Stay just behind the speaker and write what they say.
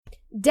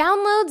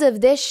Downloads of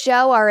this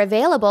show are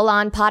available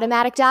on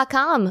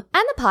Podomatic.com and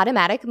the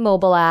Podomatic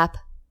mobile app.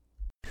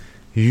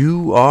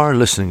 You are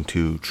listening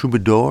to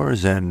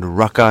Troubadours and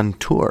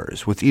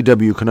Raconteurs with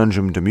E.W.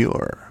 Conundrum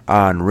Demure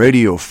on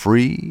Radio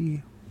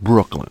Free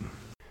Brooklyn.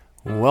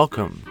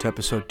 Welcome to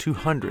episode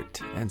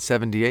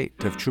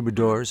 278 of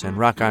Troubadours and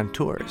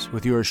Raconteurs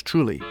with yours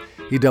truly,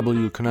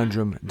 E.W.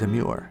 Conundrum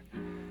Demure.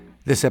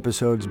 This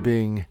episode's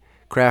being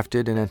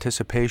crafted in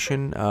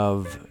anticipation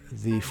of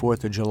the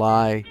 4th of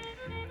July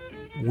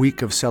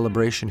week of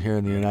celebration here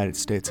in the United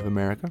States of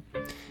America.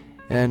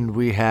 And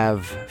we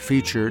have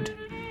featured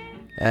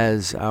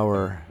as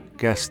our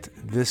guest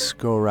this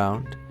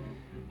go-round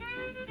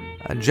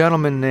a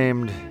gentleman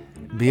named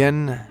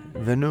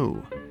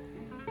Bienvenu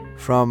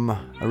from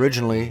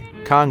originally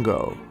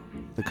Congo,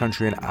 the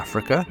country in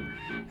Africa.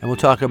 And we'll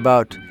talk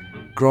about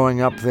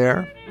growing up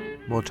there.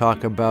 We'll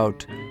talk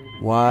about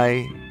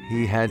why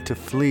he had to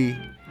flee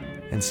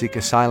and seek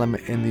asylum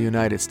in the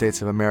United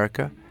States of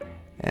America,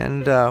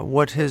 and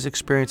what his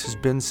experience has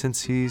been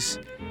since he's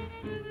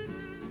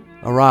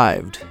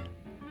arrived.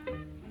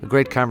 A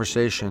great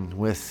conversation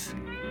with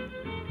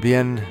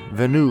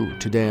Bienvenu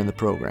today on the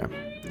program.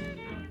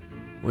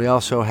 We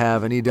also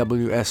have an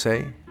EW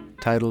essay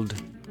titled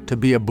To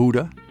Be a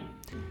Buddha,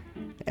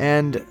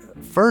 and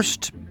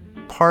first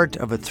part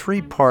of a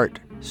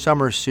 3-part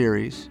summer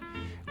series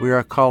we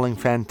are calling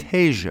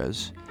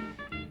Fantasias,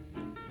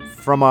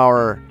 from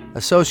our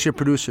associate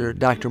producer,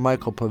 Dr.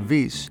 Michael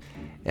Pavis,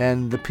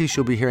 and the piece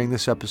you'll be hearing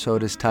this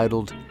episode is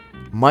titled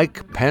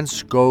Mike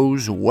Pence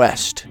Goes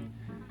West.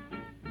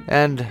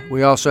 And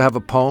we also have a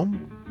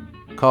poem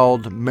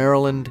called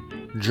Maryland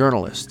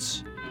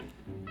Journalists.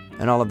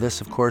 And all of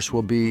this, of course,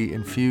 will be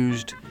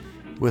infused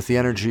with the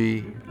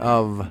energy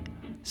of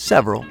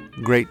several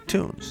great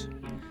tunes.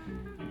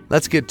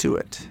 Let's get to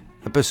it.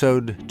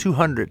 Episode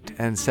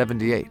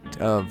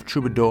 278 of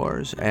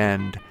Troubadours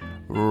and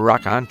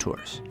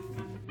Raconteurs.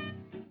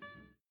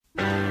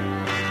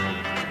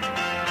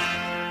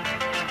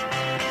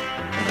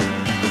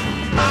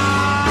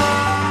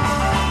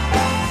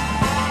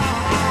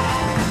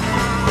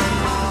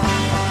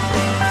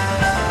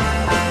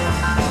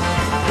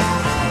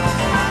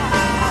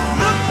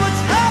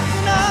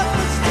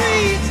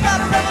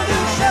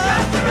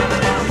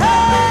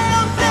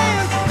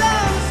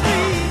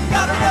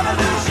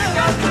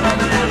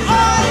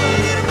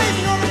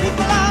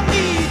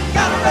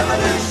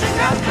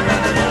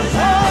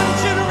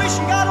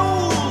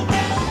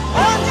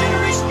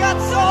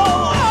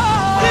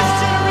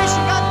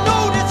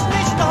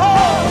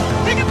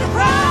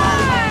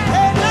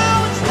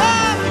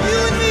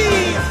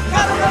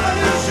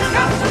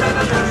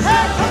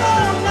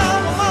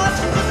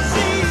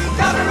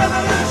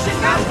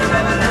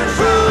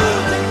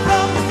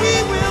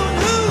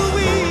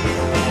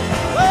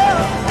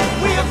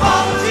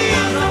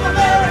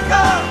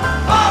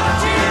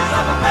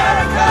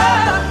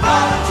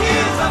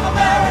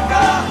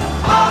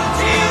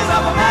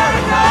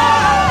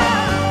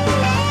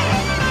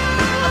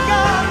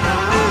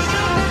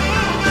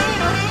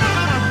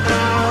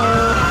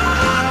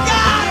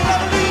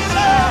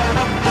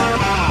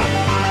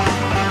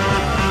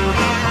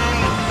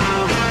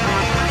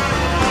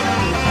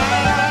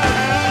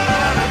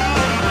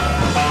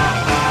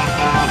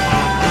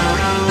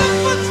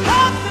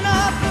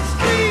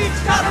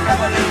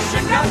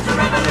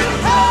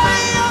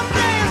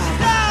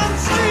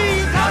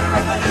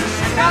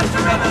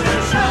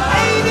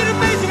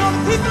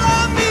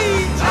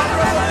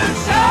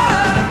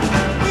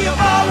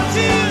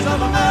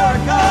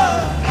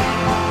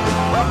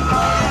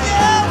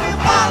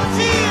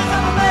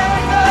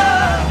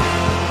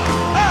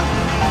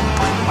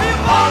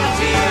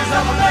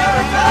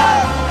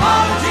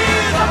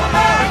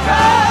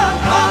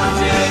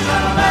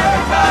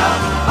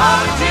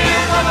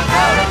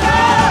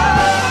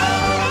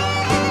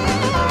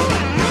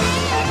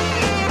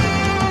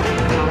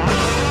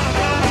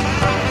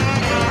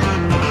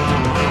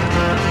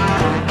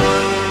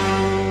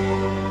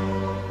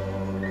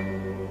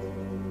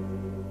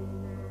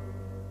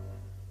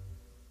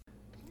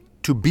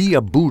 To be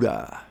a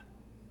Buddha.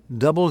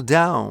 Double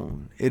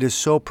down. It is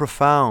so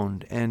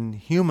profound and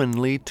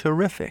humanly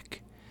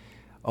terrific.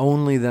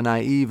 Only the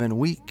naive and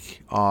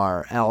weak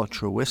are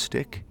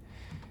altruistic.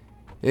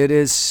 It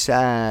is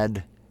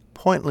sad,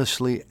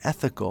 pointlessly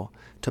ethical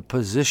to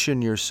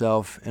position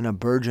yourself in a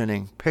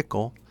burgeoning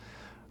pickle,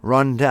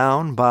 run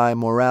down by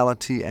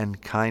morality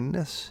and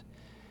kindness.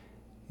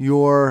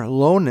 Your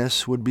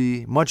lowness would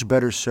be much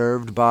better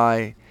served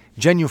by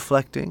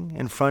genuflecting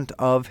in front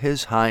of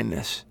His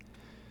Highness.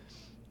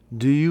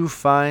 Do you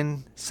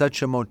find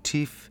such a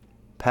motif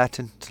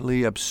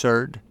patently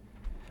absurd?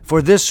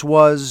 For this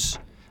was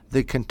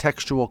the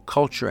contextual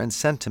culture and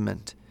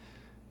sentiment,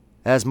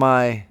 as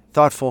my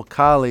thoughtful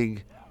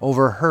colleague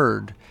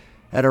overheard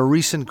at a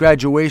recent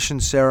graduation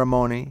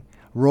ceremony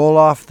roll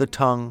off the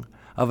tongue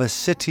of a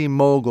city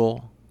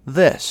mogul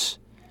this: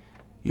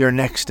 "You're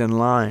next in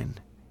line.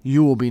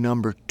 You will be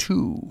number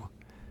 2."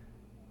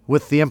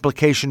 With the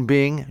implication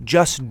being,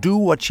 just do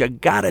what you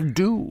gotta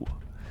do.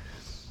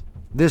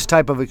 This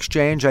type of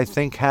exchange, I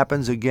think,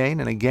 happens again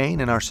and again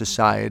in our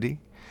society,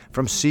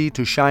 from sea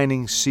to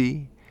shining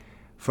sea,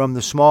 from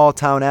the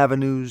small-town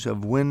avenues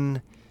of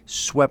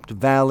wind-swept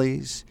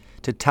valleys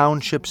to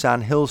townships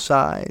on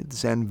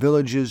hillsides and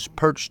villages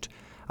perched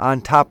on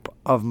top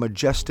of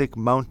majestic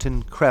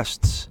mountain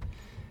crests.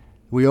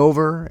 We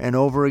over and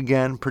over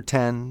again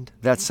pretend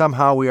that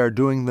somehow we are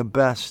doing the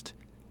best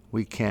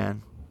we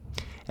can,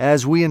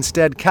 as we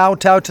instead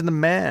kowtow to the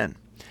man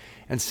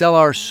and sell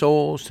our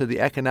souls to the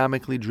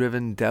economically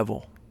driven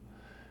devil.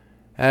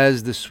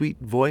 As the sweet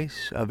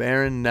voice of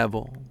Aaron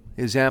Neville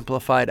is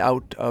amplified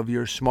out of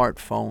your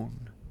smartphone,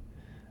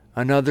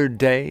 another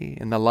day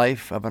in the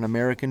life of an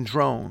American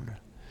drone.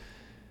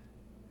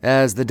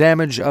 As the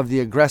damage of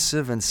the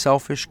aggressive and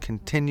selfish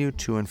continue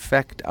to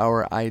infect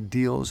our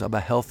ideals of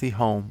a healthy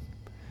home,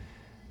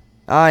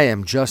 I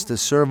am just a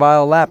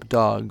servile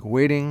lapdog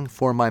waiting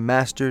for my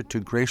master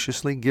to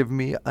graciously give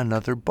me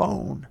another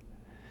bone.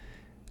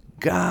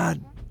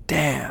 God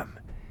damn,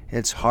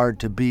 it's hard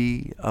to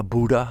be a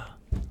Buddha.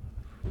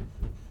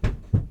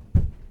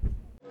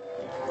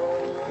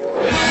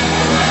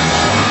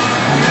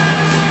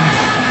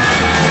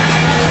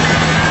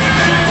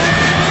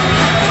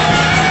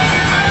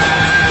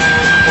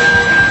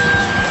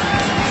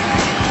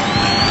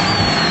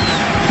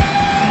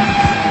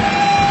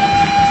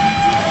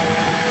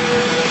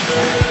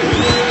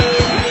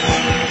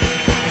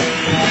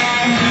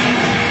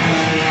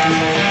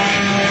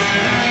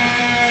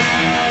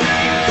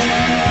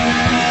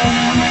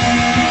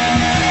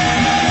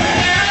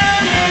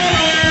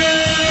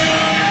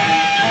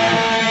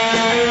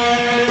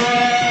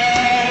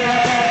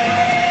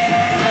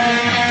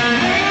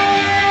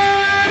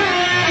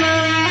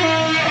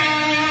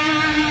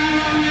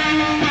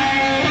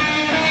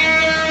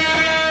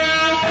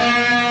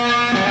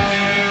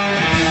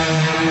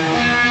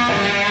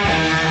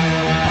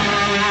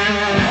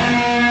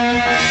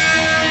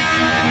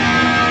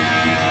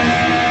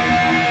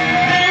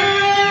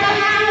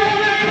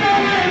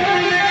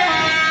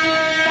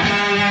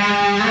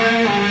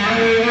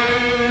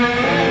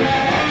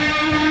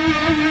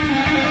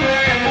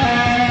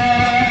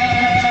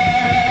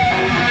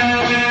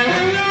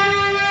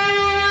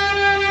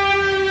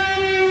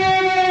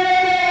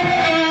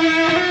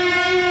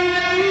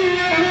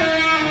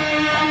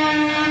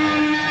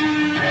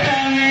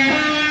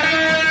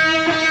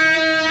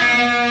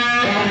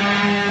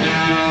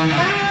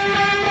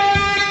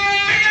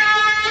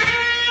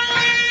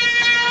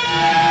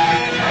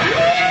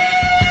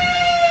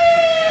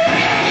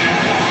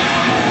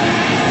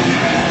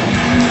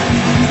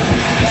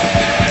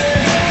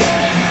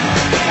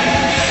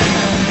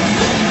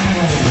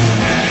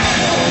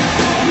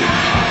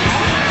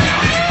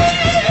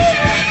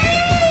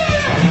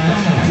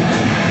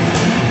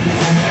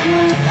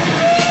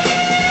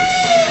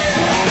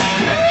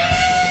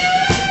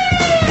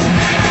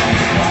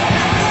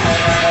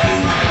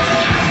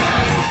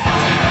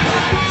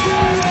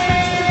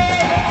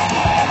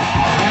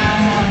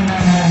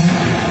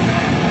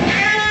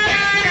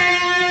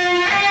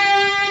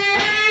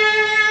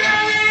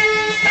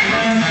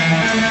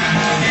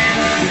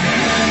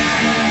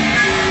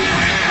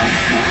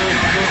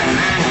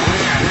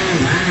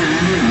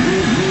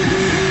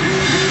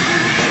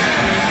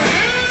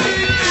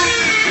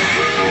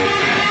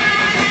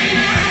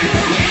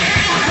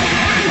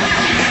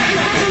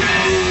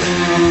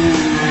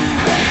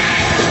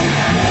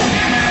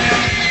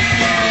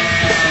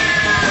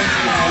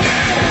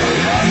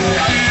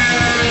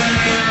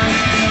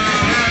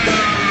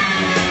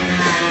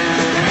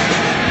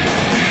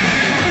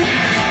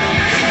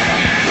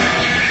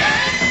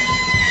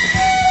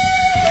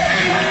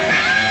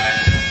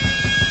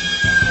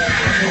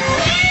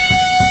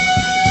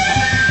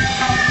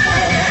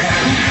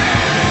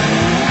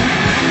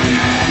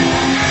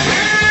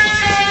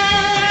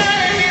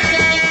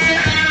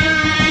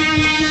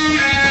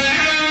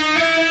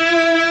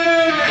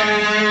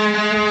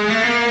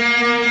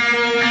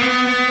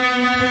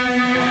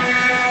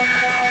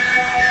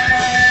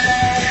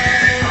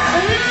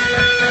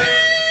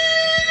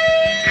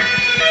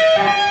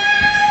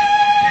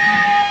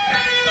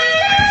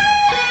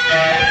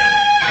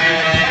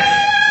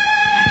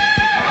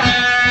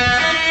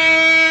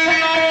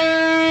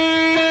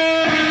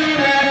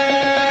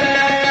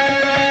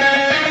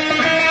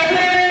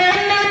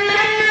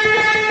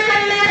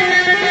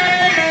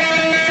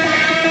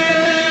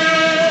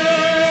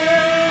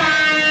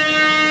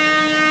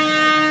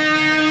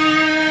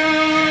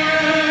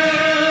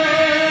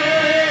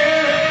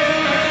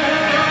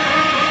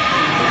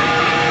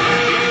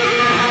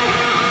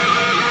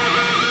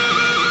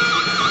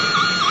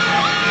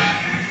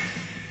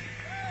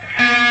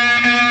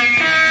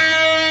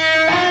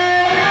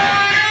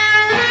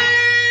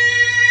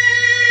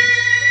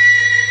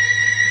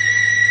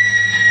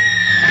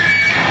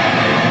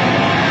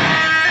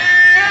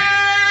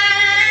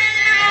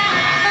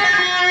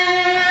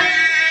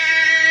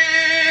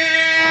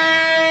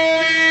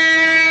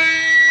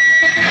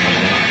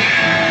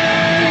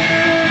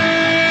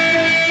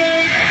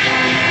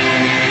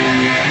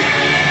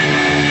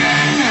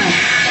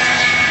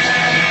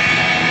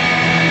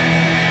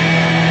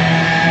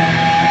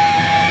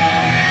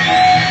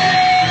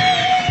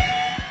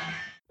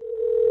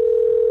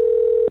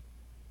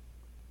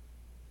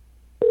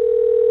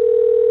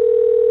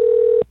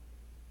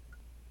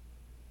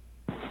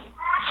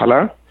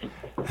 Hello?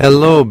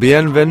 Hello,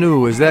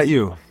 bienvenue. Is that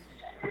you?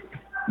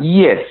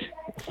 Yes.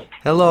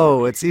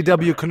 Hello, it's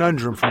E.W.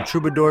 Conundrum from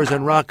Troubadours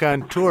and Rock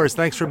on Tours.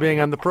 Thanks for being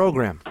on the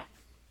program.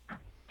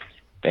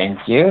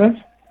 Thank you.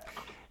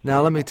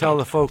 Now, let me tell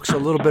the folks a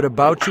little bit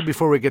about you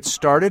before we get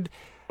started.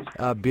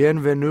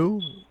 Bienvenue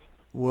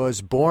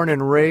was born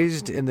and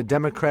raised in the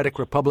Democratic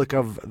Republic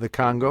of the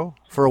Congo.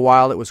 For a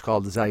while, it was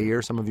called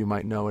Zaire. Some of you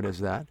might know it as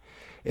that.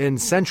 In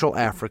Central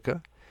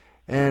Africa,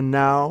 and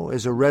now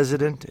is a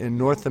resident in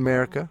North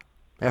America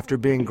after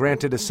being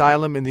granted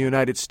asylum in the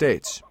United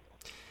States.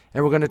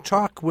 And we're going to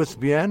talk with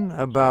Bien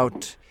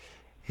about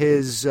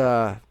his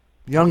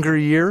younger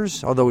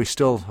years, although he's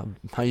still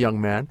a young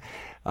man,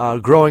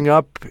 growing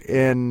up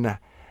in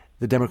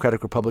the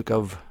Democratic Republic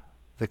of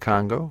the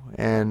Congo,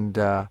 and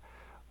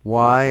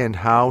why and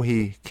how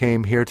he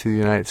came here to the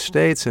United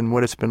States and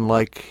what it's been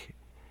like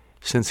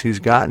since he's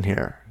gotten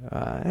here,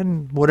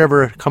 and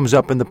whatever comes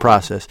up in the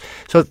process.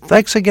 So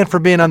thanks again for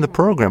being on the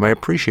program. I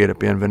appreciate it,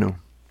 Bienvenue.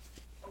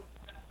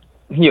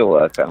 You're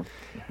welcome.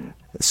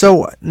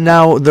 So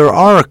now there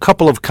are a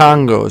couple of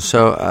Congos,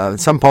 so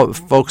some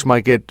folks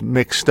might get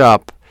mixed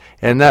up,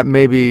 and that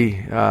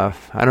maybe, I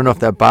don't know if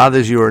that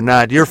bothers you or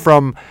not. You're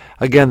from,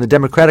 again, the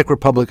Democratic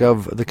Republic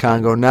of the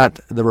Congo, not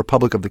the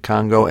Republic of the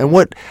Congo. And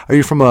what, are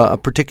you from a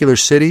particular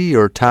city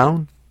or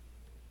town?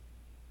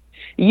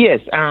 Yes,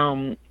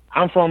 I'm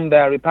from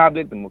the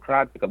Republic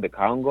Democratic of the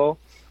Congo,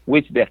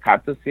 which the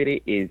capital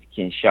city is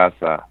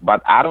Kinshasa.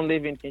 But I don't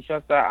live in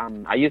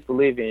Kinshasa. I used to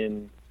live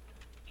in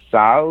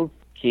South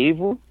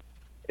Kivu,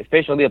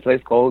 especially a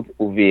place called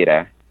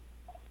Uvira.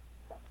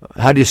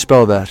 How do you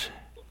spell that?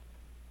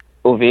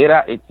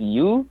 Uvira, it's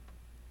U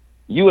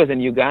as in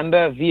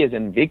Uganda, V as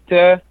in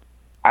Victor,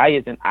 I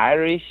as in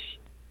Irish,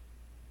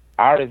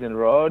 R as in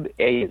Road,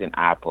 A as in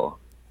Apple.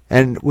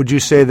 And would you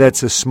say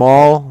that's a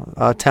small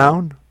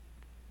town?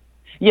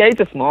 Yeah,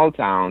 it's a small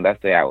town.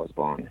 That's where I was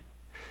born.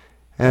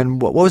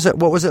 And what was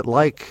it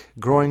like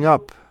growing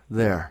up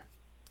there?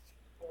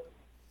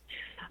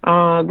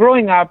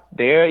 Growing up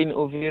there in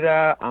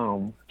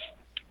Uvira,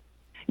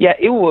 yeah,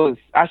 it was,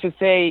 I should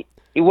say,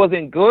 it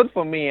wasn't good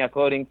for me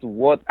according to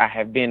what I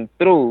have been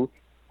through.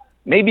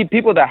 Maybe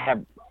people that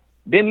have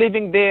been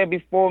living there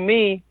before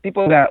me,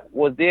 people that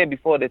was there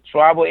before the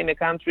trouble in the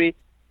country,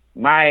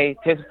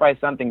 might testify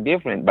something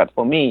different. But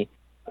for me,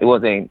 it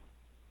wasn't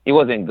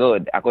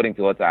good according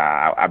to what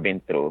I've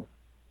been through.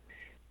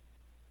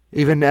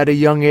 Even at a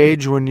young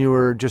age, when you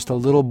were just a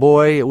little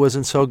boy, it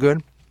wasn't so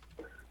good?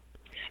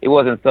 It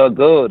wasn't so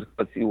good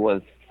because it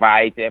was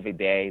fight every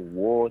day,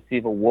 war,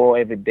 civil war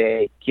every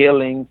day,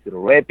 killings,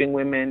 raping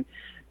women,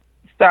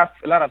 a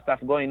lot of stuff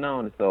going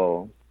on.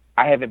 So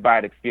I have a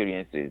bad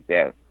experiences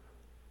there.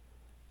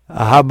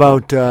 How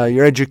about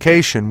your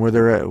education?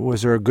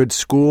 Was there a good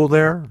school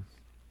there?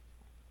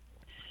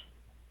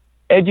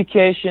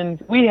 Education,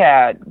 we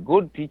had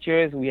good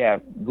teachers, we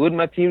have good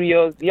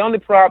materials. The only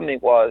problem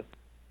was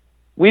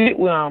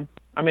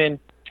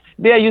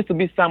there used to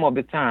be some of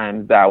the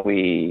times that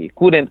we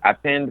couldn't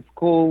attend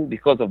school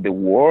because of the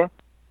war.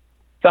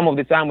 Some of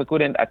the time we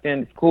couldn't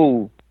attend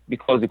school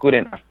because we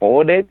couldn't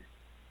afford it.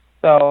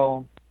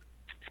 So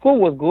school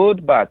was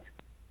good, but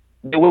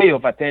the way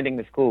of attending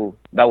the school,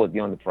 that was the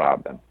only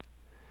problem.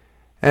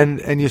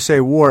 And you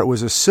say war, it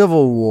was a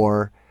civil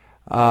war.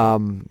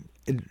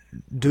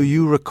 Do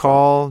you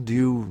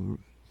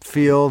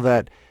feel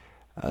that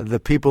the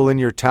people in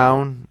your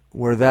town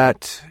were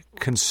that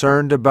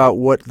concerned about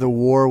what the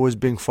war was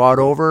being fought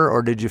over,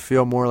 or did you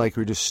feel more like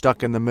you were just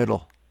stuck in the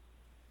middle?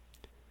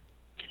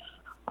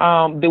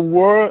 The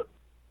war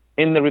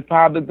in the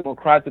Republic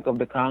Democratic of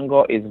the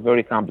Congo is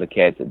very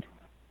complicated.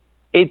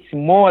 It's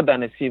more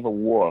than a civil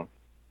war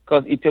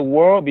because it's a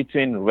war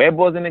between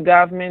rebels and the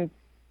government,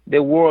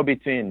 the war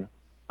between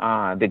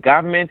the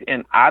government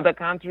and other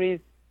countries,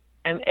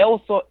 and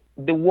also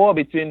the war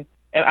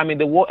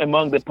the war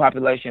among the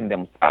population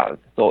themselves.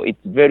 So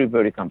it's very,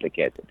 very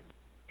complicated.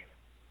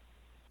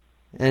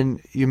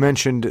 And you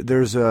mentioned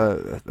there's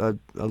a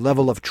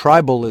level of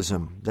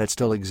tribalism that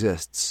still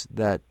exists.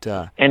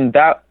 And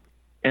that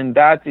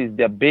is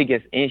the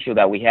biggest issue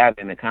that we have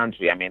in the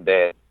country.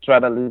 The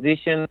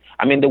tribalization.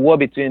 The war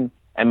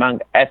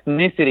among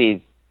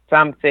ethnicities.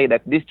 Some say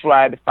that this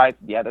tribe fights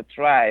the other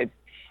tribe.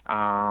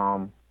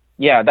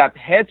 That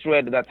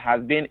hatred that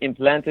has been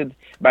implanted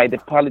by the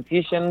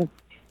politicians,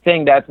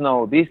 saying that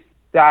no, this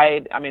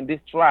tribe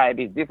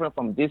is different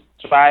from this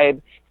tribe,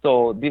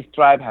 so this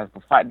tribe has to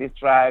fight this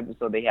tribe,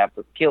 so they have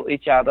to kill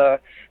each other.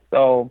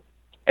 So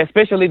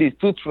especially these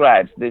two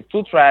tribes,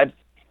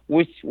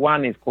 which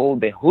one is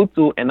called the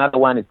Hutu, another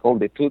one is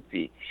called the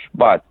Tutsi.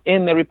 But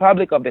in the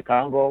Republic of the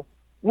Congo,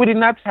 we did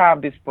not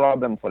have this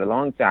problem for a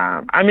long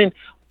time.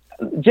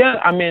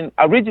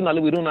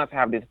 Originally we do not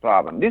have this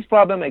problem. This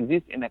problem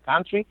exists in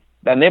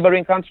the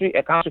neighboring country,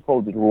 a country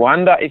called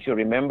Rwanda, if you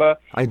remember.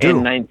 I do.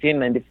 In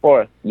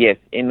 1994. Yes,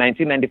 in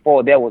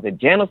 1994 there was a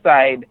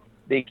genocide.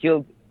 They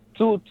killed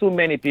too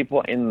many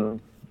people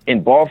in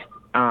both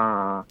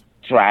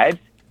tribes.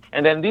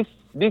 And then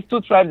these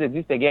two tribes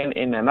exist again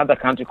in another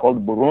country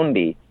called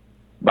Burundi.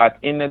 But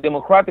in the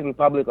Democratic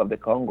Republic of the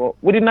Congo,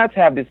 we did not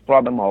have this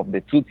problem of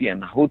the Tutsi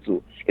and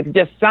Hutu. It's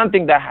just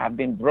something that has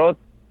been brought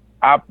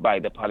up by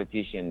the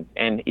politicians,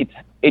 and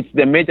it's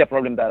the major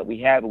problem that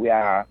we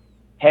are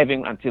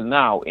having until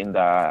now in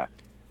the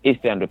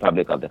Eastern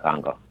Republic of the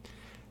Congo.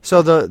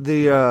 So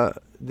the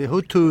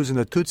Hutus and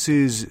the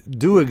Tutsis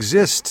do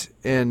exist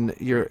in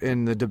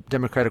the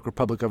Democratic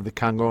Republic of the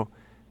Congo,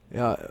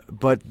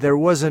 but there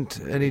wasn't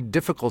any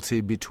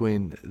difficulty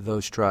between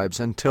those tribes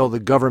until the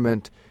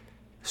government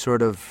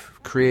sort of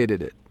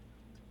created it.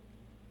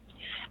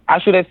 I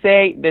should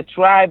say the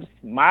tribes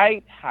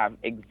might have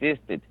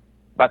existed,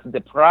 but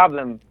the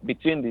problem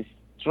between these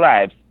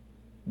tribes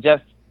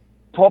just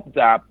popped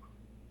up,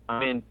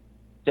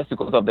 just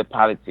because of the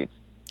politics.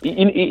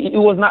 It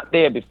was not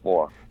there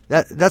before.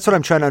 That's what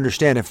I'm trying to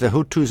understand. If the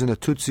Hutus and the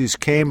Tutsis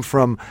came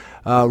from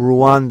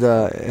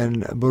Rwanda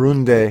and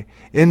Burundi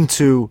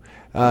into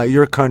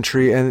your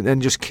country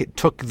and just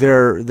took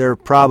their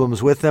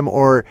problems with them,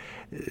 or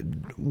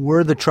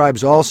were the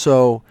tribes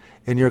also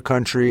in your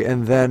country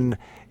and then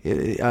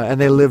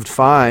and they lived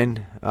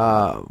fine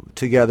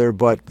together,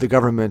 but the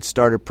government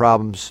started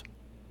problems?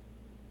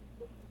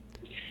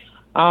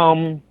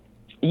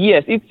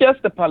 Yes, it's just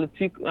a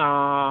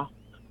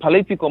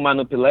political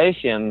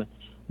manipulation.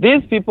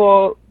 These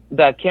people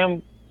that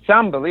came,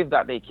 some believe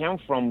that they came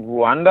from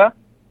Rwanda,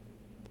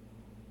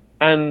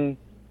 and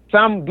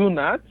some do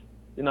not.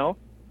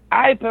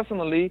 I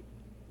personally,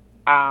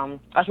 I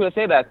should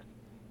say that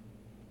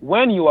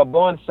when you are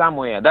born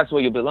somewhere, that's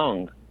where you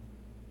belong.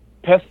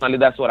 Personally,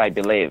 that's what I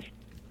believe.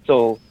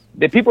 So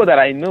the people that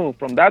I knew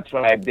from that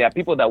tribe, they are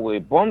people that were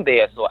born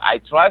there. So I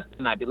trust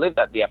and I believe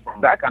that they are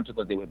from that country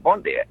because they were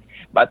born there.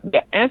 But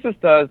their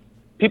ancestors,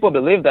 people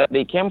believe that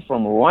they came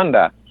from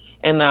Rwanda.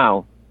 And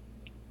now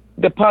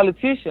the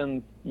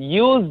politicians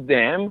use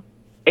them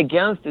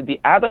against the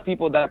other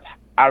people that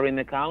are in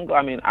the Congo,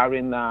 are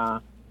in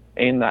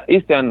the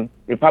Eastern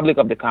Republic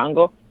of the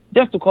Congo,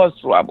 just to cause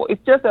trouble.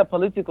 It's just a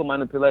political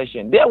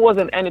manipulation. There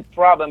wasn't any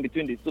problem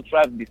between these two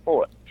tribes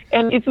before.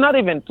 And it's not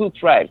even two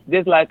tribes.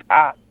 There's like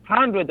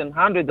hundreds and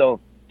hundreds of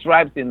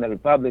tribes in the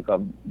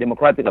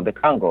Democratic of the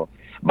Congo.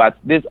 But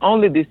there's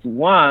only this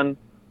one,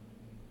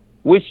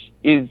 which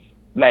is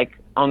like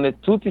on the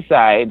Tutsi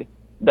side,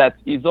 that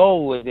is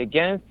always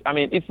against.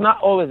 It's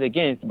not always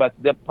against, but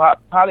the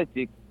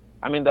politics,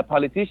 the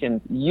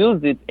politicians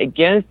use it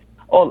against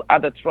all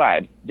other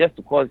tribes just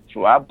to cause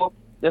trouble,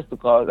 just to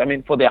cause,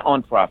 for their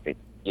own profit.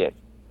 Yes.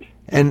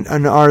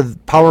 And are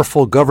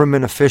powerful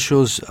government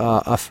officials,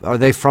 are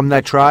they from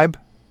that tribe?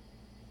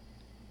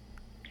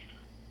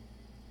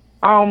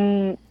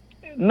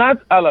 Not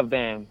all of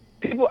them.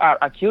 People are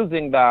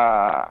accusing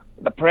the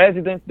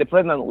president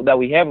that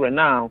we have right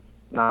now,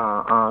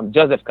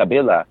 Joseph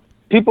Kabila.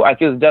 People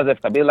accuse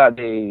Joseph Kabila.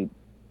 They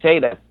say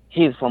that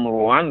he's from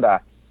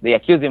Rwanda. They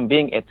accuse him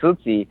being a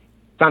Tutsi,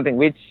 something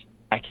which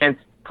I can't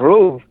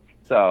prove.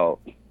 So,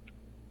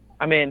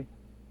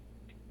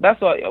 that's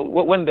why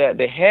when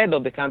the head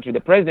of the country, the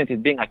president,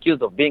 is being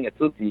accused of being a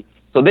Tutsi,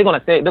 so they're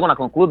gonna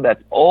conclude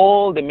that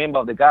all the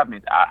members of the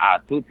government are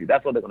Tutsi.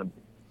 That's what they're gonna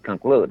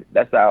conclude.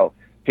 That's how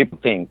people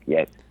think.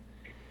 Yes.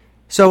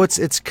 So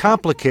it's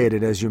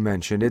complicated, as you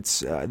mentioned.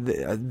 It's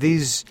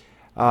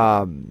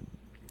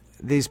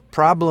these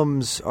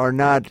problems are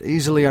not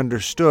easily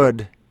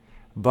understood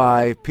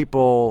by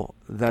people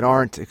that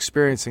aren't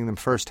experiencing them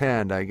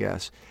firsthand, I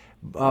guess.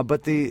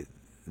 But I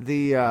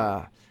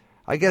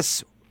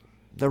guess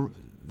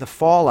the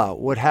fallout,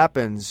 what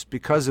happens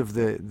because of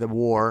the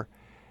war,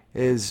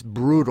 is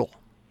brutal.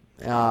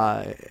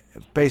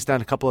 Based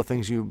on a couple of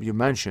things you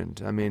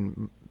mentioned.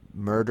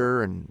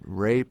 Murder and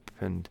rape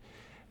and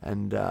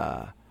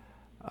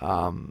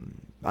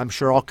I'm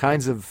sure all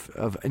kinds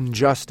of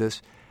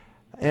injustice.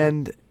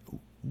 And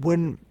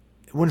when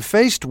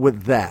faced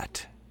with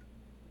that,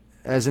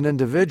 as an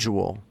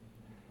individual,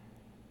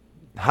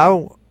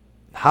 how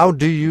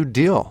do you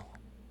deal?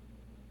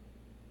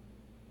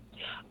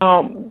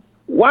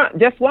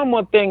 Just one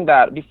more thing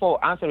that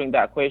before answering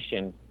that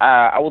question,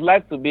 I would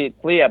like to be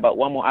clear about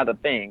one more other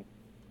thing.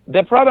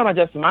 The problem I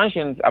just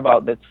mentioned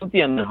about the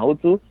Tutsi and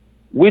Hutu,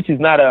 which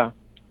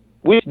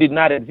did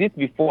not exist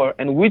before,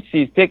 and which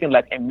is taking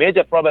like a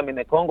major problem in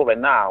the Congo right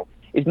now,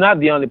 is not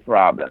the only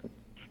problem.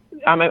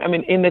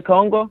 In the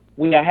Congo,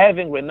 we are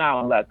having right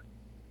now like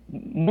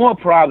more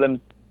problems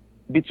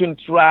between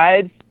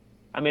tribes,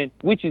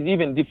 which is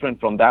even different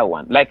from that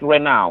one. Like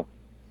right now,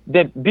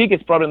 the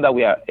biggest problem that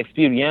we are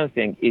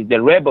experiencing is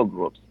the rebel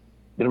groups.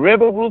 The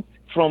rebel groups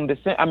from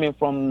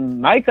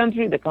from my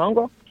country, the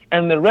Congo,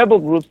 and the rebel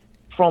groups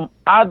from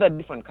other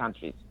different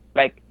countries.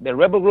 Like the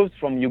rebel groups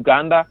from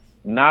Uganda,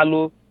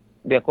 Nalu,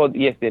 they're called,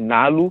 the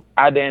Nalu,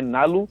 Aden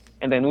Nalu,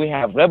 and then we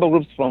have rebel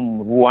groups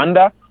from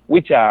Rwanda,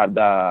 which are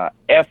the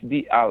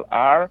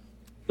FDLR.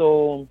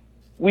 So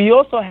we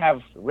also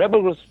have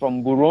rebel groups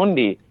from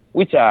Burundi,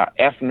 which are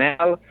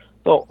FNL.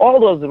 So all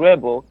those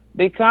rebels,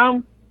 they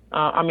come,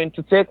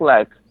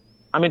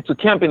 to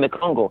camp in the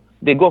Congo.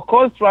 They go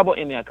cause trouble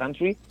in their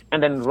country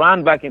and then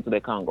run back into the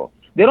Congo.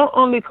 They don't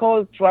only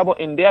cause trouble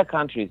in their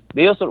countries,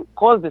 they also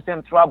cause the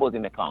same troubles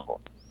in the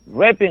Congo.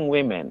 Raping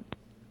women,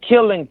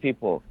 killing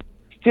people,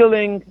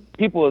 stealing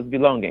people's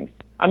belongings.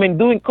 I mean,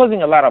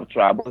 causing a lot of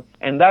trouble,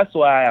 and that's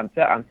why I'm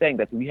saying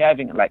that we have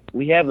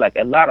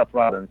a lot of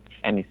problems,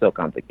 and it's so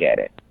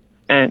complicated.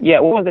 And yeah,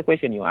 what was the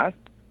question you asked?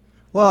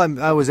 Well,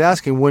 I was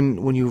asking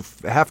when you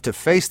have to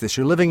face this.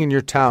 You're living in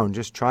your town,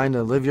 just trying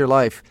to live your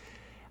life,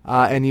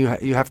 and you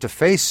have to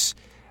face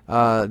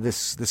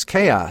this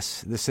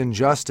chaos, this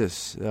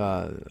injustice.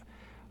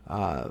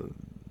 How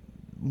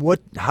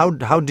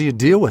do you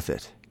deal with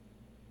it?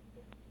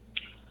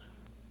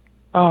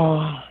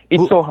 Oh,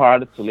 it's so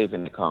hard to live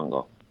in the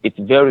Congo. It's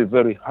very,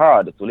 very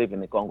hard to live in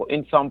the Congo.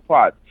 In some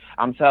parts,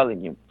 I'm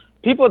telling you,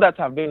 people that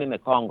have been in the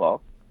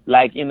Congo,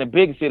 like in a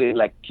big city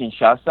like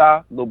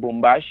Kinshasa,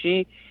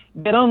 Lubumbashi,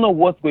 they don't know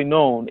what's going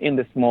on in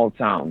the small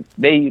towns.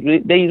 They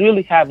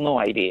really have no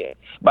idea.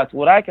 But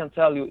what I can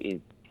tell you is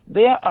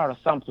there are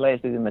some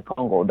places in the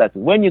Congo that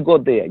when you go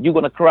there, you're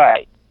going to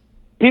cry.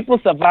 People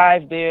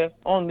survive there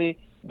only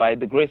by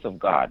the grace of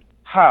God.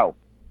 How?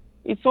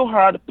 It's so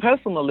hard.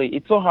 Personally,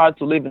 it's so hard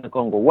to live in the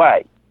Congo.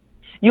 Why?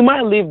 You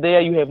might live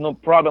there, you have no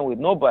problem with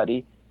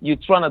nobody. You're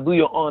trying to do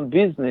your own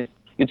business.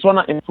 You're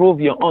trying to improve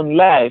your own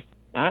life.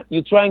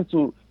 You're trying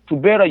to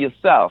better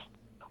yourself.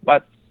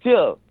 But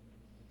still,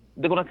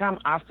 they're going to come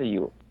after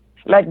you.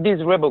 Like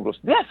these rebel groups.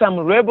 There are some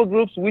rebel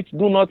groups which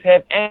do not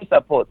have any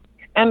support.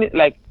 And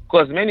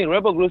because many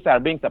rebel groups are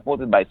being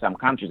supported by some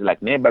countries,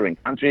 like neighboring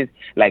countries,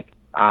 like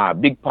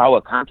big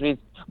power countries.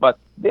 But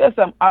there are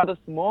some other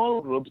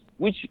small groups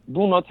which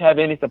do not have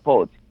any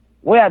support.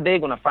 Where are they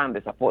going to find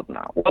the support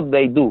now? What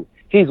they do?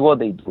 Here's what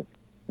they do.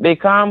 They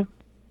come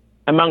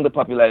among the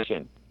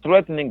population,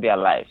 threatening their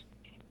lives.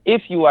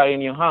 If you are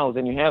in your house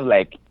and you have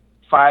like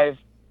 5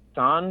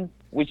 sons,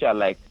 which are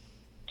like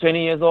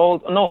 20 years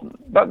old, no,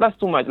 that's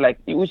too much, like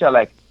which are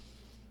like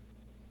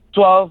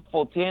 12,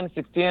 14,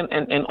 16,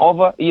 and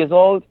over years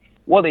old,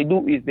 what they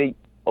do is they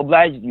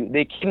oblige you,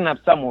 they kidnap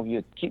some of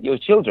your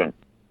children.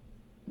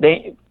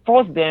 They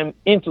force them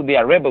into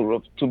their rebel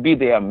groups to be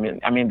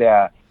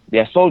their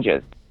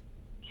soldiers.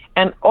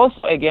 And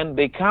also, again,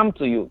 they come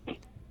to you.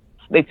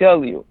 They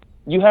tell you,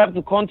 you have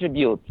to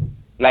contribute,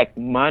 like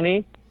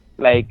money,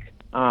 like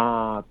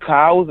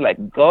cows,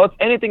 like goats,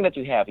 anything that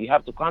you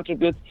have to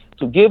contribute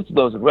to give to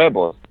those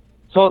rebels.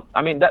 So,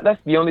 I mean, that's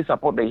the only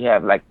support they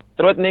have, like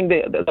threatening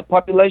the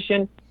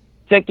population,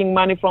 taking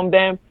money from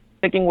them,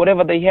 taking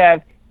whatever they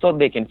have so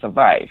they can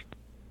survive.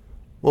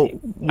 Well,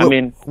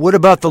 what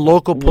about the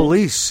local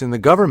police and the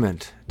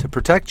government to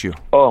protect you?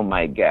 Oh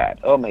my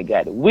God.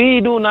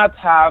 We do not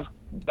have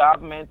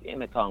government in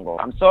the Congo.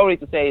 I'm sorry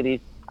to say this.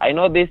 I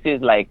know this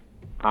is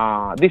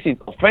this is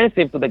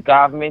offensive to the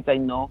government, I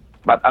know,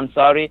 but I'm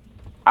sorry.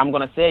 I'm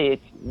going to say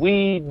it.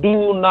 We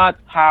do not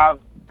have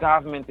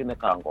government in the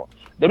Congo.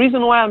 The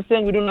reason why I'm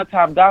saying we do not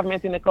have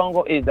government in the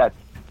Congo is that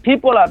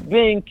people are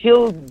being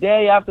killed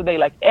day after day.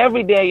 Like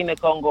every day in the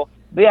Congo,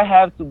 they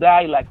have to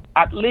die, like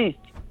at least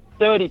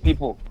 30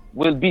 people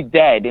will be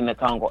dead in the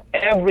Congo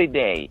every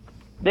day.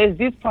 There's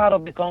this part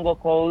of the Congo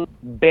called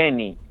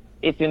Beni.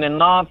 It's in the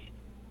North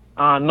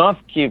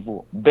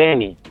Kivu,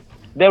 Beni.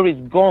 There is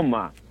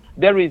Goma.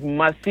 There is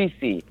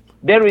Masisi.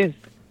 There's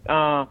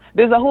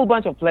a whole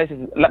bunch of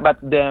places,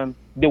 but the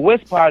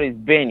west part is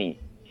Beni.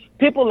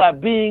 People are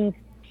being,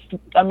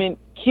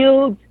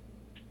 killed,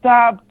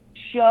 stabbed,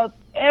 shot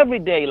every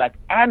day like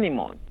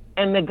animals,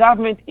 and the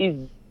government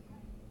is.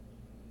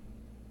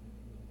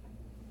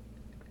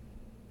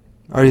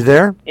 Are you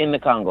there? In the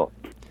Congo.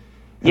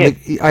 Yes.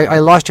 I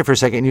lost you for a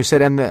second. You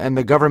said, and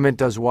the government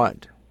does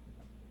what?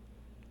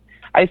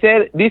 I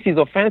said this is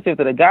offensive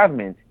to the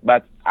government,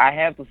 but I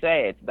have to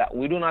say it that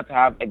we do not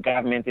have a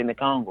government in the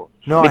Congo.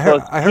 No,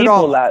 I heard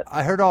all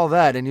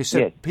that, and you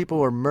said yes. People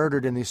were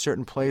murdered in these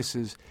certain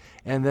places,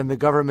 and then the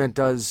government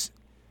does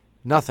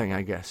nothing,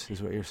 I guess,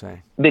 is what you're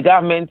saying. The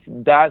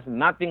government does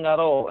nothing at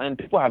all, and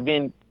people are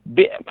being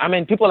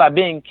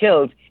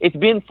killed. It's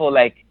been for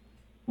like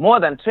more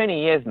than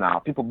 20 years now,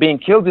 people being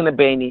killed in the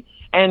Beni,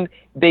 and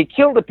they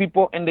kill the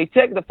people, and they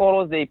take the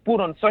photos, they put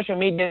on social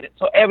media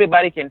so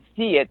everybody can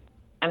see it,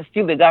 and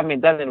still the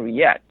government doesn't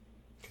react,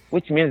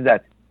 which means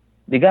that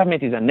the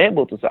government is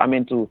unable to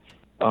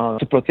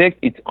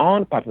protect its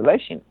own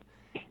population.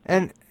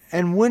 And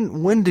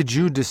when did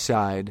you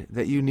decide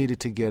that you needed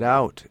to get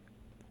out?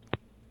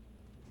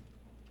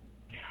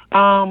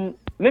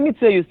 Let me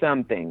tell you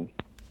something.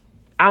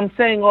 I'm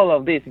saying all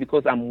of this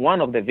because I'm one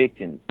of the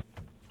victims.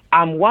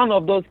 I'm one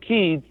of those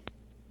kids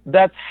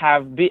that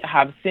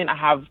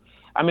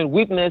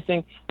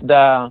witnessing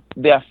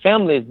their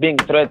families being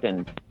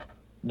threatened,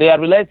 their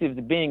relatives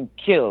being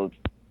killed.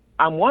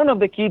 I'm one of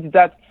the kids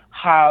that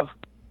have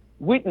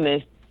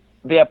witnessed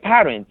their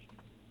parents,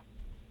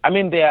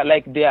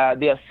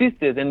 their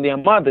sisters and their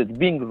mothers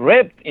being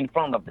raped in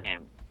front of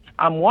them.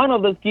 I'm one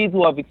of those kids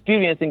who have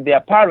experiencing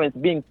their parents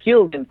being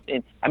killed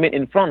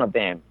in front of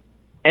them.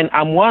 And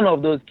I'm one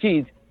of those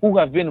kids who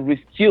have been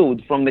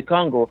rescued from the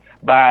Congo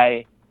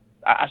by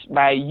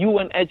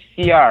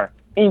UNHCR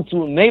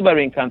into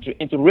neighboring countries,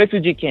 into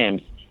refugee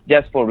camps.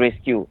 just for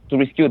to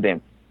rescue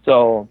them.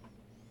 So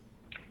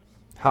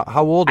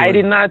how old were I you?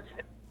 did not.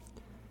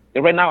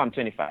 Right now I'm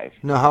 25.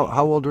 No,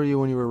 how old were you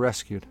when you were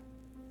rescued?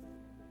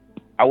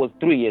 I was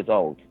 3 years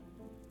old.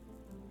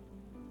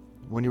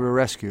 When you were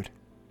rescued?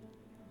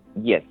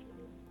 Yes.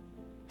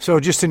 So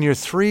just in your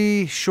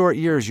 3 short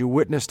years, you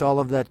witnessed all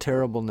of that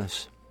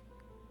terribleness.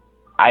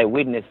 I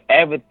witnessed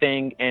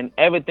everything, and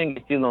everything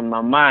is still on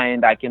my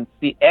mind. I can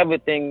see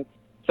everything.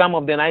 Some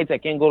of the nights I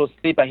can't go to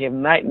sleep. I have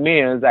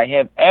nightmares. I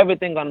have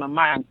everything on my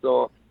mind.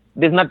 So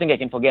there's nothing I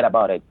can forget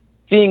about it.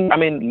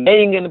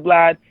 Laying in the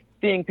blood,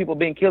 seeing people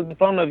being killed in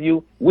front of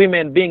you,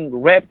 women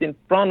being raped in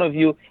front of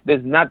you,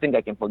 there's nothing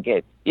I can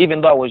forget.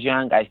 Even though I was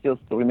young, I still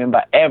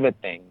remember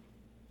everything.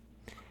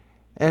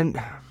 And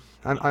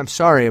I'm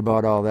sorry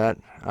about all that.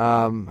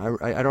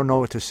 I don't know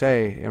what to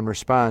say in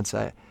response.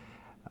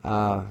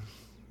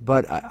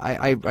 But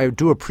I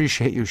do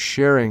appreciate you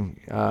sharing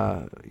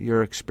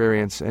your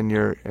experience and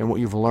what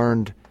you've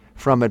learned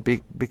from it,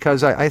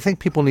 because I think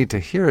people need to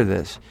hear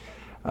this.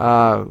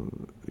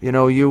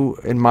 You,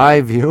 in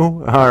my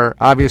view, are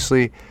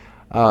obviously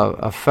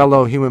a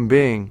fellow human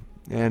being,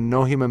 and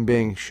no human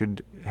being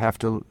should have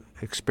to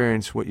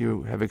experience what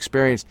you have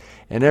experienced.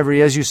 And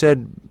as you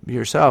said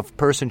yourself,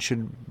 person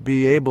should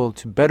be able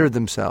to better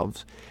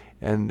themselves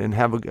and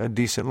have a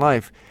decent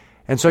life.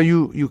 And so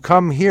you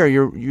come here.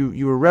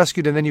 You were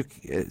rescued, and then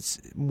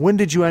when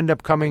did you end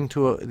up coming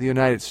to the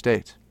United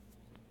States?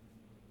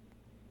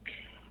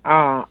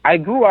 I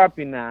grew up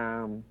in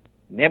a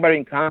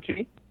neighboring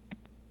country.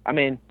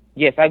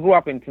 Yes, I grew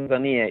up in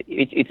Tanzania.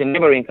 It's a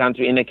neighboring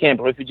country, in a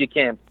camp, refugee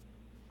camp.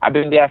 I've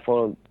been there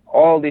for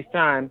all this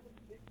time,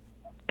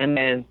 and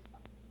then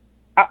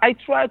I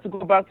tried to go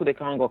back to the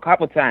Congo a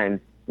couple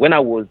times when I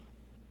was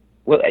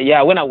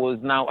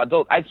now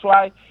adult. I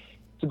tried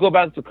to go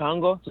back to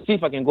Congo to see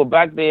if I can go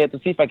back there, to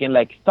see if I can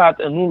start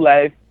a new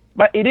life,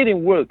 but it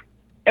didn't work.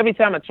 Every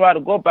time I tried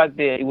to go back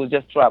there, it was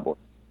just trouble.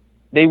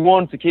 They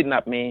want to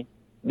kidnap me.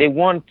 They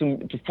want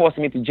to force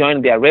me to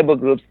join their rebel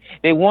groups.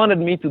 They wanted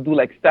me to do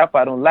stuff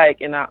I don't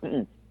like, and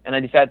I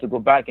decided to go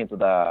back into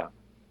the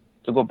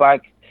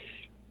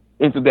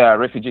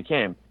refugee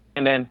camp.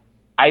 And then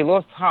I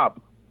lost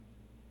hope.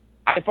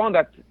 I found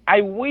that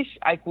I wish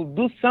I could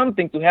do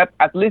something to help,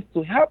 at least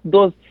to help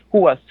those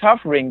who are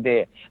suffering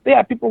there. There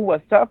are people who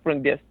are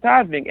suffering, they're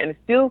starving and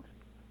still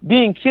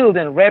being killed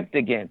and raped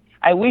again.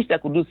 I wish I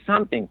could do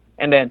something.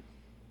 And then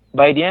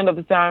by the end of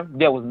the time,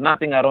 there was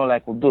nothing at all I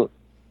could do.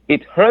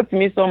 It hurt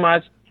me so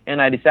much,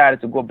 and I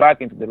decided to go back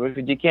into the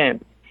refugee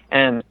camp.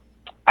 And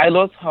I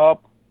lost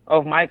hope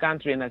of my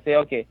country, and I said,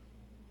 okay,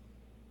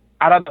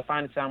 I'd rather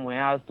find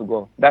somewhere else to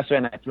go. That's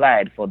when I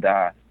applied for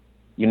the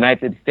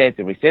United States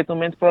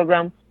Resettlement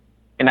Program,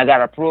 and I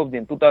got approved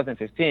in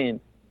 2015,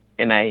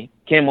 and I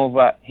came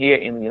over here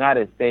in the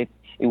United States.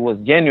 It was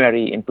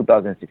January in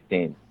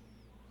 2016.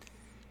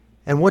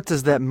 And what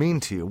does that mean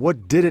to you?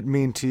 What did it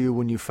mean to you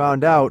when you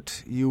found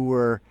out you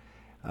were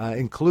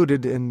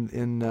included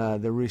in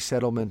the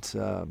resettlement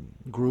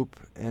group,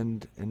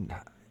 and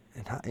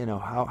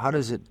how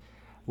does it?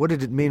 What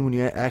did it mean when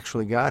you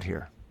actually got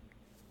here?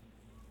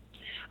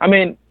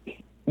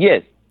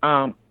 Yes,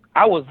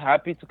 I was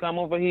happy to come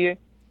over here.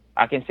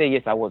 I can say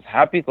yes, I was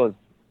happy because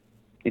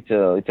it's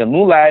a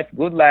new life,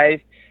 good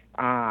life.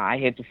 I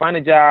had to find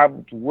a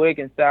job, to work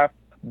and stuff,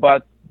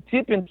 but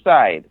deep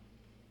inside,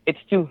 it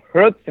still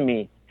hurts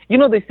me.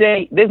 They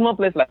say there's no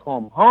place like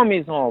home. Home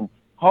is home.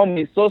 Home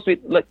is so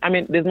sweet.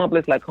 There's no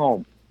place like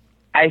home.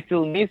 I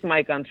still miss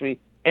my country,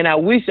 and I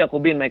wish I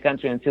could be in my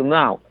country until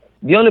now.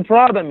 The only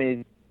problem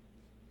is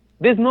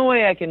there's no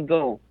way I can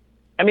go.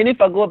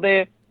 If I go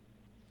there,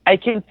 I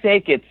can't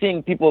take it,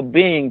 seeing people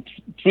being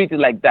treated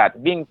like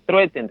that, being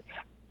threatened.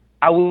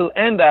 I will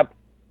end up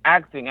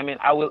acting.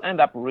 I will end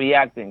up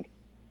reacting,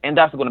 and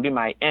that's going to be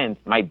my end,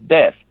 my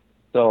death.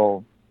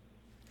 So,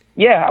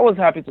 yeah, I was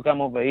happy to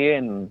come over here,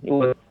 and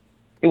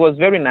it was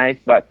very nice,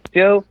 but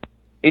still,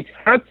 it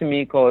hurts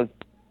me because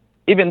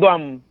even though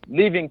I'm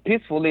living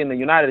peacefully in the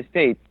United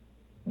States,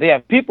 there are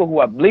people who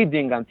are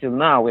bleeding until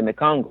now in the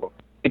Congo.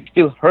 It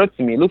still hurts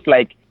me. It looks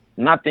like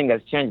nothing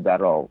has changed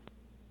at all.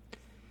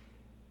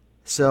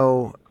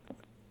 So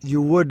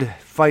you would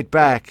fight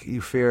back,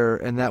 you fear,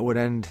 and that would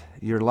end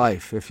your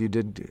life if you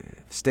did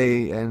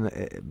stay in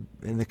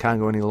the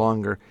Congo any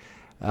longer.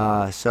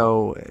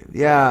 So,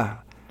 yeah,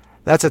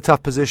 that's a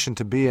tough position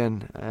to be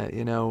in.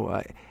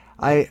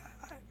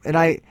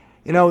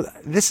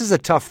 This is a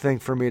tough thing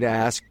for me to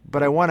ask,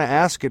 but I want to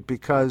ask it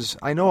because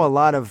I know a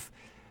lot of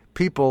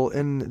people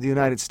in the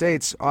United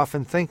States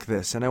often think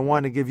this, and I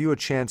want to give you a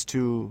chance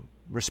to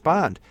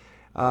respond.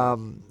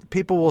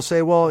 People will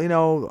say,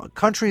 well,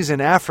 countries in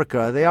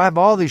Africa, they have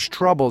all these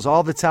troubles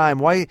all the time.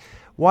 Why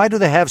do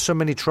they have so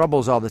many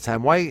troubles all the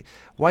time? Why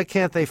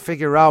can't they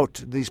figure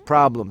out these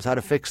problems, how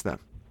to fix them?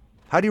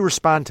 How do you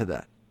respond to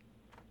that?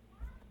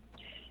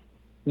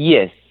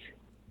 Yes.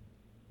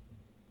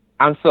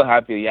 I'm so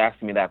happy you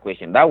asked me that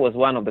question. That was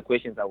one of the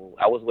questions I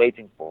was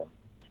waiting for.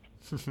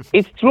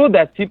 It's true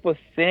that people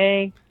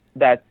say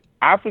that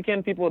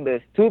African people,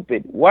 they're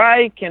stupid.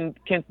 Why can't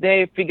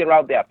they figure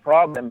out their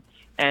problem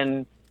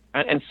and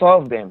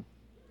solve them?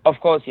 Of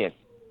course, yes.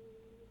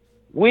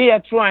 We are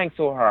trying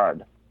so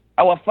hard.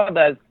 Our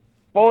fathers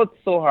fought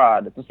so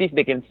hard to see if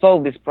they can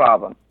solve this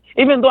problem.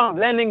 Even though I'm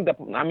learning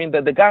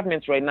the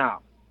governments right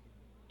now,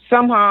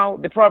 somehow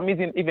the problem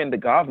isn't even the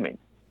government,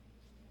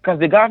 because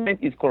the government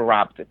is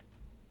corrupted,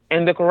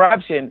 and the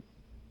corruption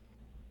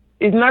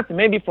is not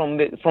maybe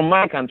from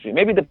my country.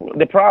 Maybe the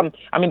problem,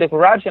 the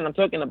corruption I'm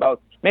talking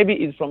about, maybe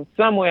is from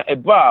somewhere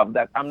above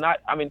that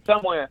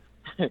somewhere,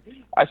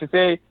 I should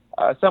say,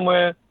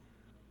 somewhere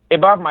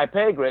above my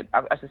pay grade.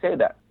 I should say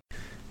that.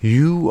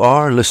 You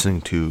are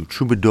listening to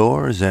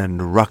Troubadours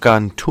and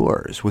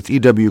Raconteurs with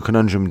E.W.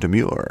 Conundrum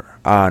Demure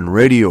on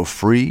Radio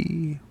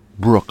Free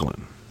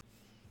Brooklyn.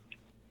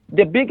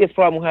 The biggest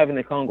problem we have in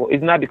the Congo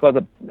is not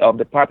because of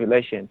the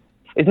population.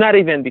 It's not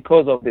even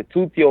because of the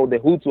Tutsi or the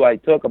Hutu I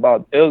talked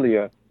about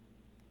earlier.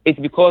 It's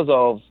because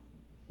of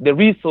the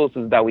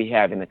resources that we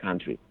have in the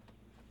country.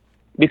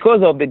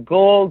 Because of the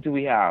gold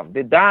we have,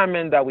 the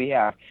diamond that we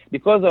have,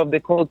 because of the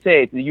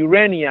coltate, the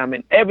uranium,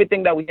 and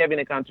everything that we have in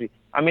the country.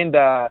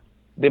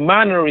 The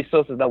minor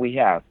resources that we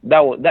have,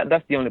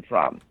 that's the only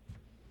problem.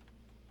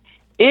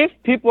 If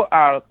people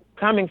are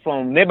coming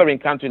from neighboring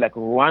countries like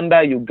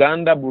Rwanda,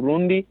 Uganda,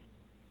 Burundi,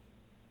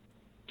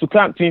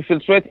 to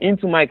infiltrate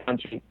into my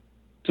country,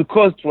 to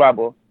cause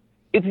trouble,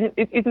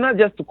 it's not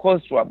just to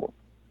cause trouble.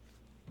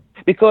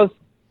 Because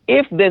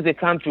if there's a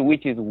country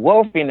which is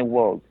wealthy in the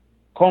world,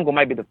 Congo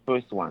might be the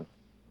first one.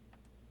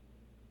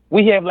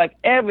 We have like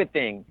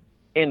everything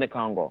in the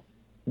Congo.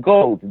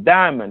 Gold,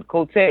 diamond,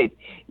 coltate,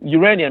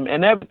 uranium,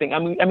 and everything.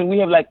 We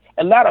have like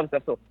a lot of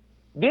stuff. So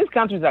these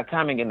countries are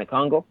coming in the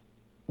Congo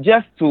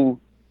just to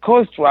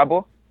cause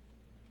trouble,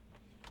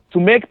 to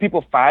make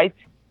people fight,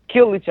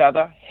 kill each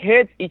other,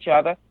 hate each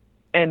other.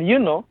 And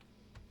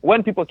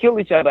when people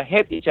kill each other,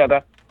 hate each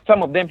other,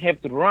 some of them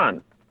have to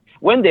run.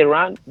 When they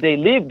run, they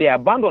leave, they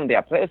abandon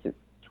their places.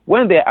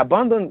 When they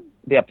abandon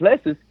their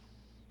places,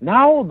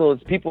 now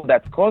those people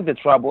that cause the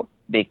trouble,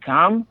 they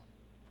come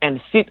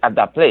and sit at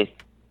that place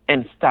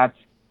and start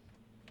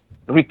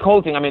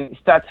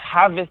start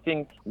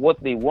harvesting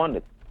what they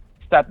wanted,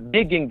 start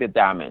digging the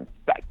diamonds,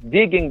 start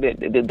digging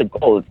the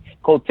gold,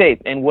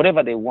 coltate, and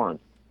whatever they want.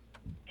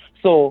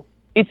 So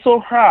it's so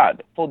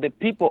hard for the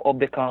people of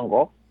the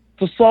Congo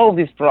to solve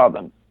this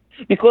problem,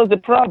 because the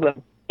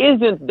problem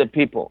isn't the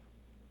people.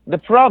 The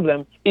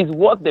problem is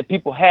what the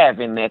people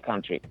have in their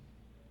country.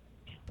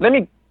 Let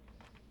me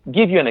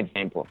give you an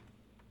example.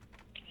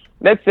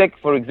 Let's take,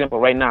 for example,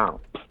 right now,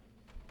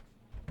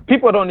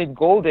 people don't need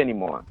gold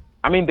anymore.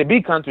 The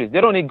big countries,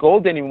 they don't need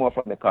gold anymore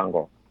from the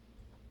Congo.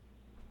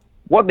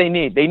 What they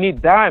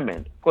need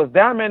diamond, because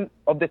diamond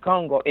of the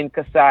Congo in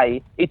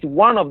Kasai, it's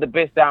one of the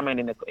best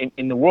diamond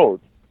in the world.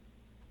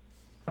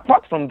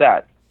 Apart from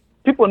that,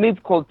 people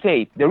need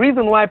coltate. The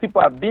reason why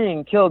people are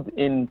being killed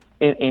in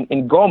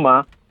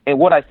Goma, and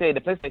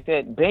the place I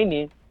said,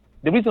 Beni,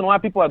 the reason why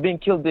people are being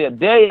killed there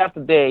day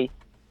after day,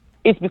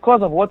 it's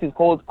because of what is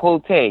called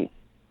coltate.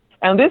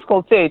 And this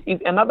coltate is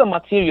another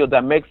material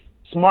that makes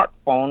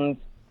smartphones,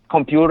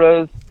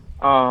 computers,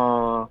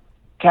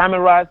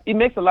 cameras. It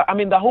makes a lot.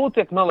 The whole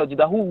technology,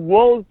 the whole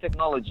world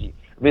technology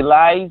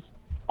relies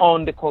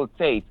on the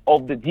coltate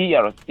of the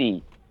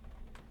DRC.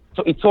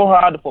 So it's so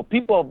hard for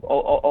people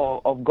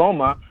of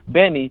Goma,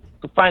 Beni,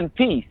 to find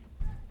peace.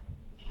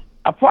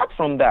 Apart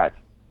from that,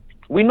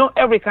 we know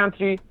every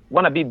country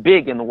want to be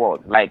big in the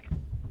world, like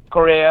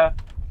Korea,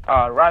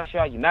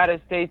 Russia,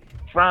 United States,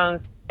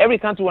 France. Every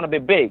country want to be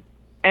big.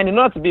 And in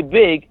order to be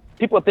big,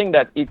 people think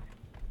that it's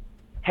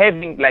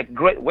having like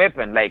great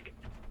weapon, like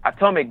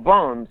atomic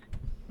bombs,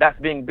 that's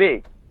being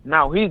big.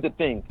 Now, here's the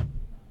thing.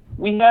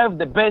 We have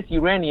the best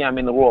uranium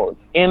in the world,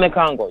 in the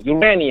Congo.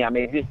 Uranium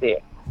exists there.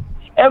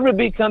 Every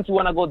big country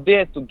want to go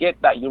there to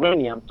get that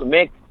uranium to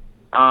make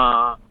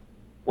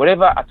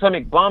whatever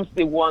atomic bombs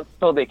they want,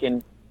 so they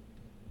can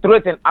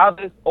threaten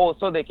others, or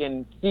so they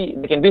can be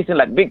seen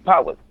like big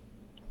powers.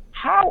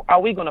 How are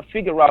we going to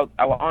figure out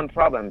our own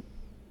problems?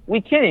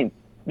 We can't,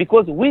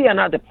 because we are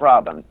not the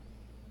problem.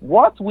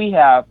 What we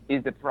have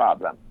is the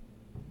problem.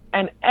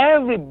 And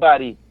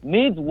everybody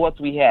needs what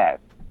we have.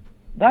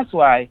 That's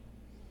why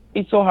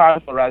it's so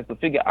hard for us to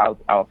figure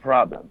out our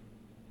problem.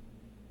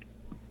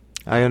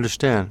 I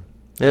understand.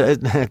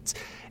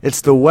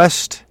 It's the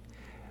West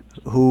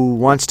who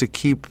wants to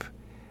keep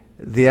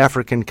the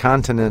African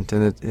continent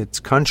and its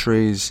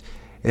countries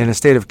in a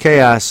state of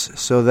chaos,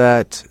 so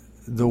that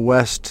the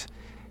West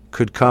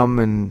could come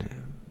and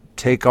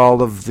take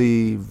all of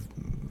the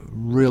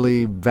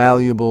really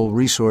valuable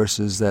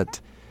resources that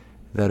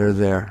are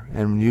there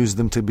and use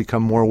them to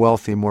become more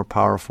wealthy, more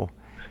powerful.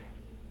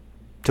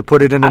 To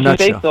put it in a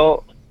nutshell. Say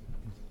so.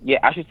 Yeah,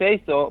 I should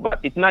say so, but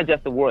it's not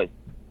just the West.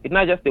 It's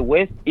not just the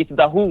West, it's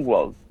the whole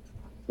world.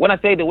 When I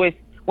say the West,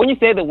 when you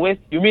say the West,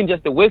 you mean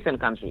just the Western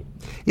countries.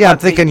 Yeah, I'm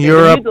thinking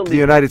Europe, the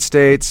United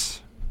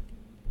States.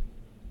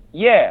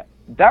 Yeah,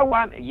 that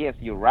one, yes,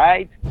 you're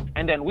right.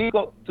 And then we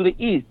go to the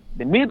East,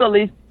 the Middle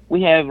East,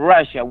 we have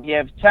Russia, we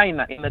have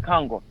China in the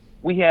Congo.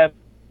 We have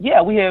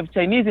yeah, we have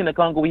Chinese in the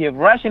Congo, we have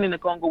Russian in the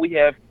Congo, we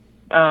have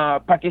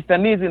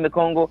Pakistanis in the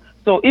Congo.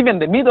 So even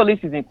the Middle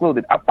East is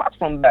included. Apart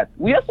from that,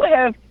 we also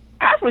have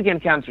African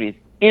countries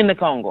in the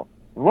Congo.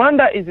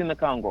 Rwanda is in the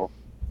Congo.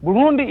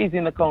 Burundi is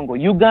in the Congo.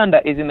 Uganda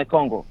is in the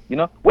Congo. You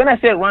know, when I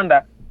say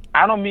Rwanda,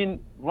 I don't mean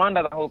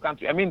Rwanda, the whole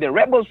country. I mean the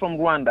rebels from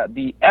Rwanda,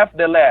 the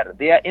FDLR,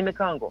 they are in the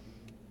Congo.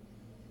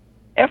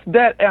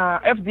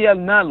 FDL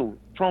Nalu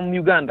from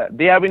Uganda,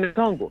 they are in the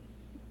Congo.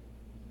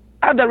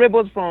 Other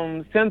rebels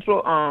from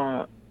Central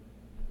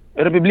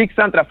République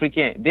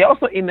Centrafricaine, they're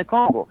also in the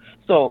Congo.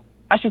 So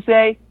I should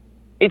say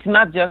it's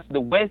not just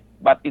the West,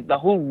 but it's the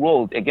whole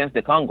world against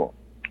the Congo.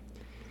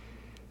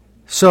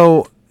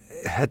 So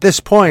at this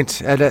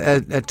point,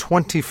 at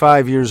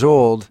 25 years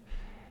old,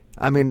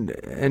 I mean,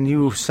 and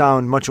you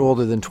sound much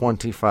older than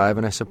 25,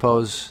 and I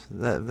suppose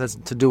that's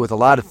to do with a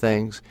lot of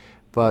things,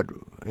 but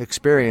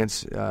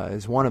experience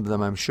is one of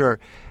them, I'm sure.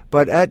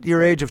 But at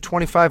your age of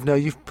 25 now,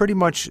 you've pretty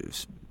much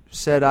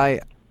said,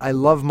 I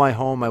love my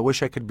home, I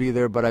wish I could be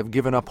there, but I've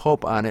given up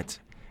hope on it,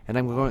 and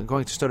I'm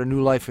going to start a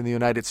new life in the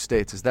United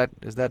States. Is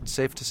that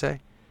safe to say?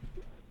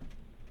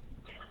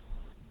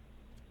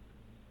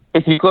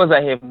 It's because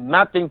I have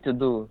nothing to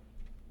do.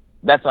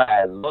 That's why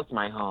I lost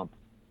my home.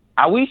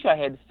 I wish I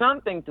had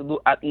something to do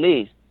at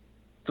least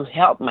to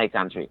help my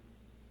country.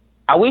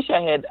 I wish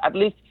I had at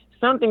least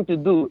something to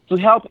do to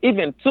help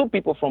even 2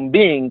 people from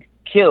being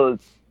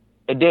killed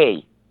a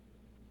day.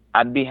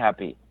 I'd be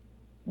happy.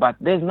 But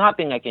there's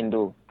nothing I can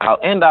do. I'll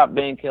end up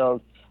being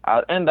killed.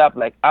 I'll end up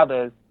like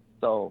others.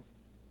 So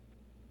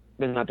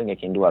there's nothing I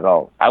can do at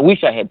all. I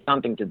wish I had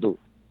something to do.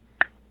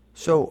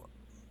 So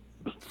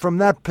from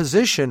that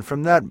position,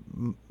 from that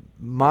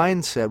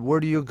mindset, where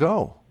do you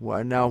go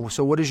now?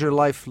 So what does your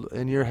life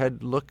in your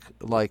head look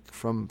like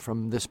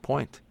from this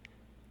point?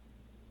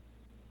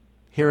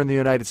 Here in the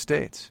United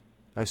States,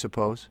 I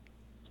suppose.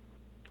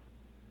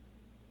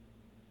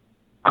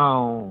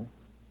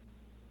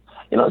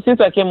 You know,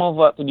 since I came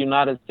over to the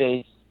United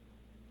States,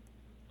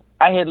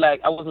 I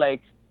was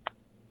like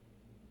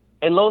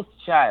a lost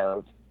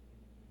child.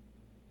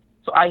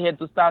 So I had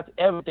to start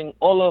everything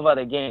all over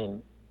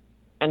again.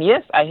 And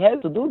yes, I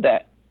had to do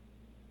that.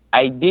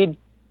 I did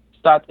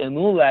start a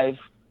new life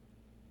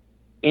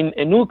in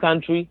a new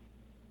country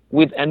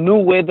with a new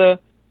weather,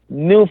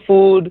 new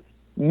food,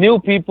 new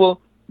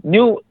people,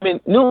 new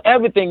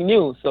everything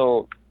new.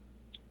 So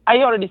I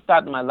already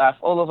started my life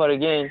all over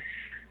again.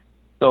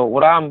 So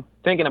what I'm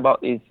thinking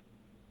about is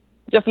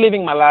just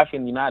living my life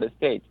in the United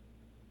States.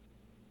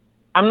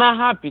 I'm not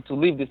happy to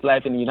live this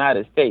life in the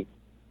United States.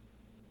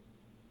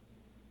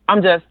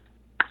 I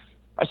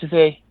should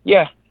say,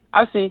 yeah,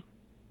 I see.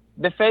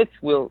 The fate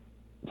will,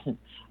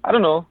 I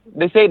don't know,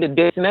 they say the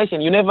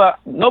destination,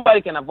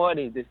 nobody can avoid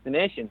his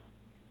destination.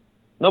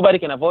 Nobody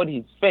can avoid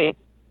his fate.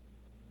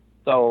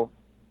 So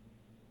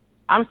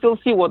I'm still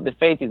see what the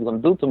fate is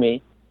going to do to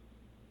me.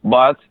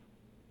 But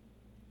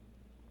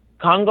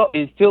Congo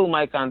is still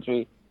my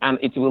country, and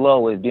it will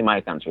always be my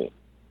country.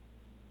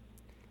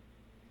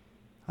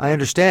 I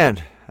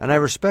understand, and I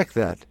respect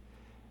that.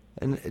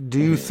 And do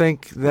you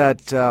think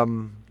that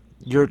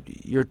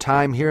your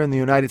time here in the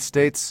United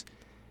States,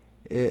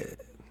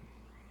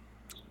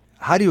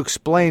 how do you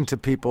explain to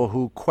people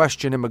who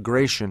question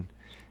immigration,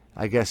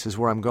 I guess is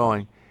where I'm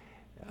going,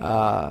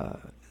 how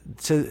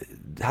do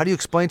you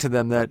explain to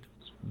them that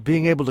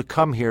being able to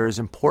come here is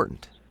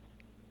important?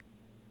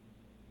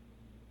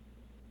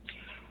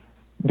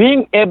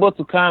 Being able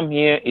to come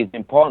here is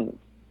important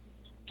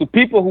to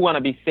people who want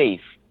to be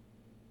safe,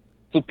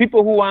 to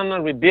people who want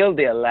to rebuild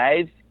their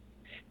lives,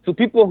 to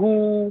people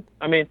who,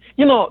 let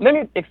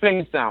me explain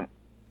you some.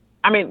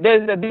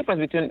 There's a difference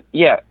between,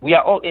 we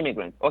are all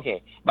immigrants,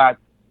 okay, but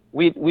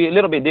we're a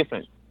little bit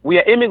different. We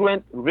are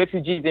immigrants,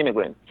 refugees,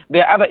 immigrants.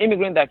 There are other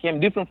immigrants that came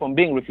different from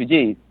being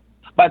refugees.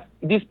 But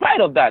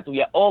despite of that,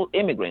 we are all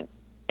immigrants,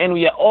 and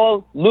we are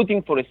all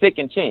looking for a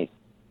second chance,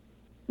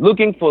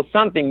 looking for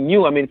something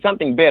new,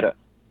 something better.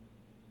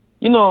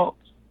 You know,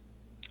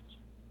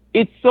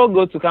 it's so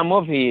good to come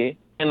over here,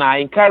 and I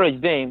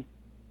encourage them,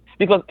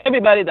 because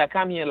everybody that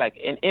come here like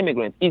an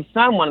immigrant is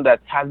someone that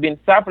has been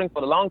suffering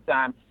for a long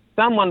time,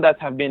 someone that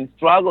has been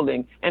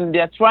struggling, and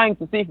they're trying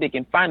to see if they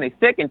can find a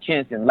second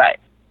chance in life.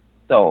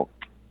 So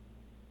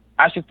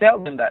I should tell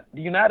them that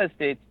the United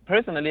States,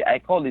 personally, I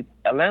call it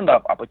a land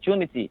of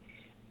opportunity.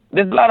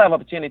 There's a lot of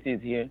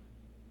opportunities here.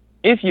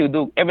 If you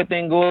do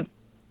everything good,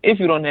 if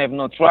you don't have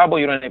no trouble,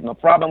 you don't have no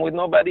problem with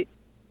nobody,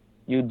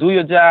 you do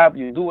your job,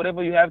 you do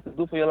whatever you have to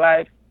do for your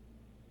life,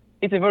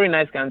 it's a very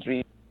nice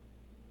country.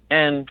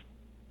 And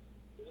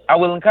I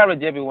will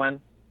encourage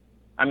everyone.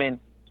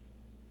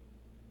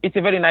 It's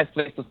a very nice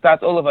place to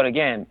start all over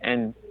again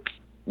and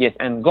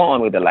go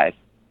on with the life.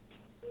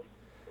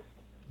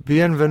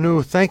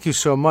 Bienvenue. Thank you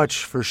so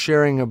much for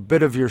sharing a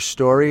bit of your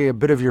story, a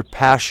bit of your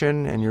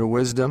passion and your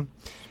wisdom.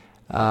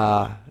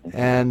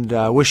 And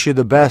wish you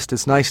the best.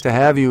 It's nice to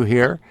have you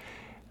here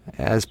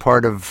as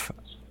part of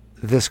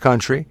this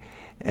country.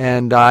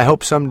 And I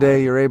hope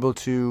someday you're able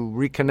to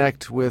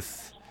reconnect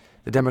with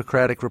the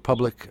Democratic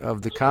Republic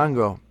of the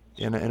Congo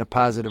in a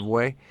positive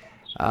way.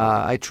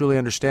 I truly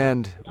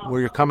understand where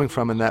you're coming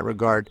from in that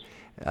regard,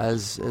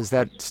 as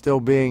that still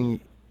being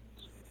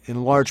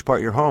in large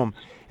part your home.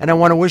 And I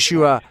want to wish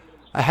you a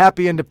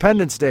happy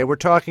Independence Day. We're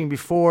talking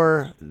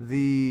before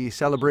the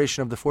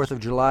celebration of the 4th of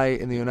July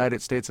in the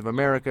United States of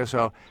America,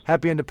 so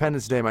happy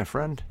Independence Day, my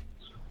friend.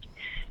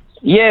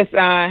 Yes,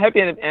 happy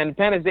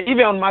Independence Day.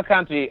 Even on my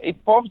country, it's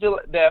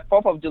the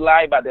 4th of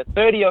July, but the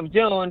 30th of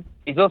June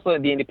is also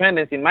the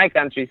independence in my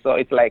country, so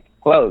it's like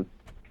close.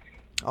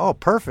 Oh,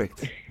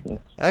 perfect.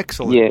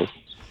 Excellent. Yes.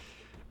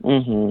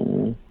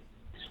 Mm-hmm.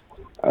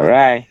 All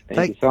right.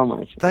 Thank you so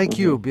much. Thank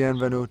you.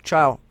 Bienvenue.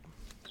 Ciao.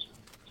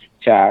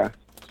 Ciao.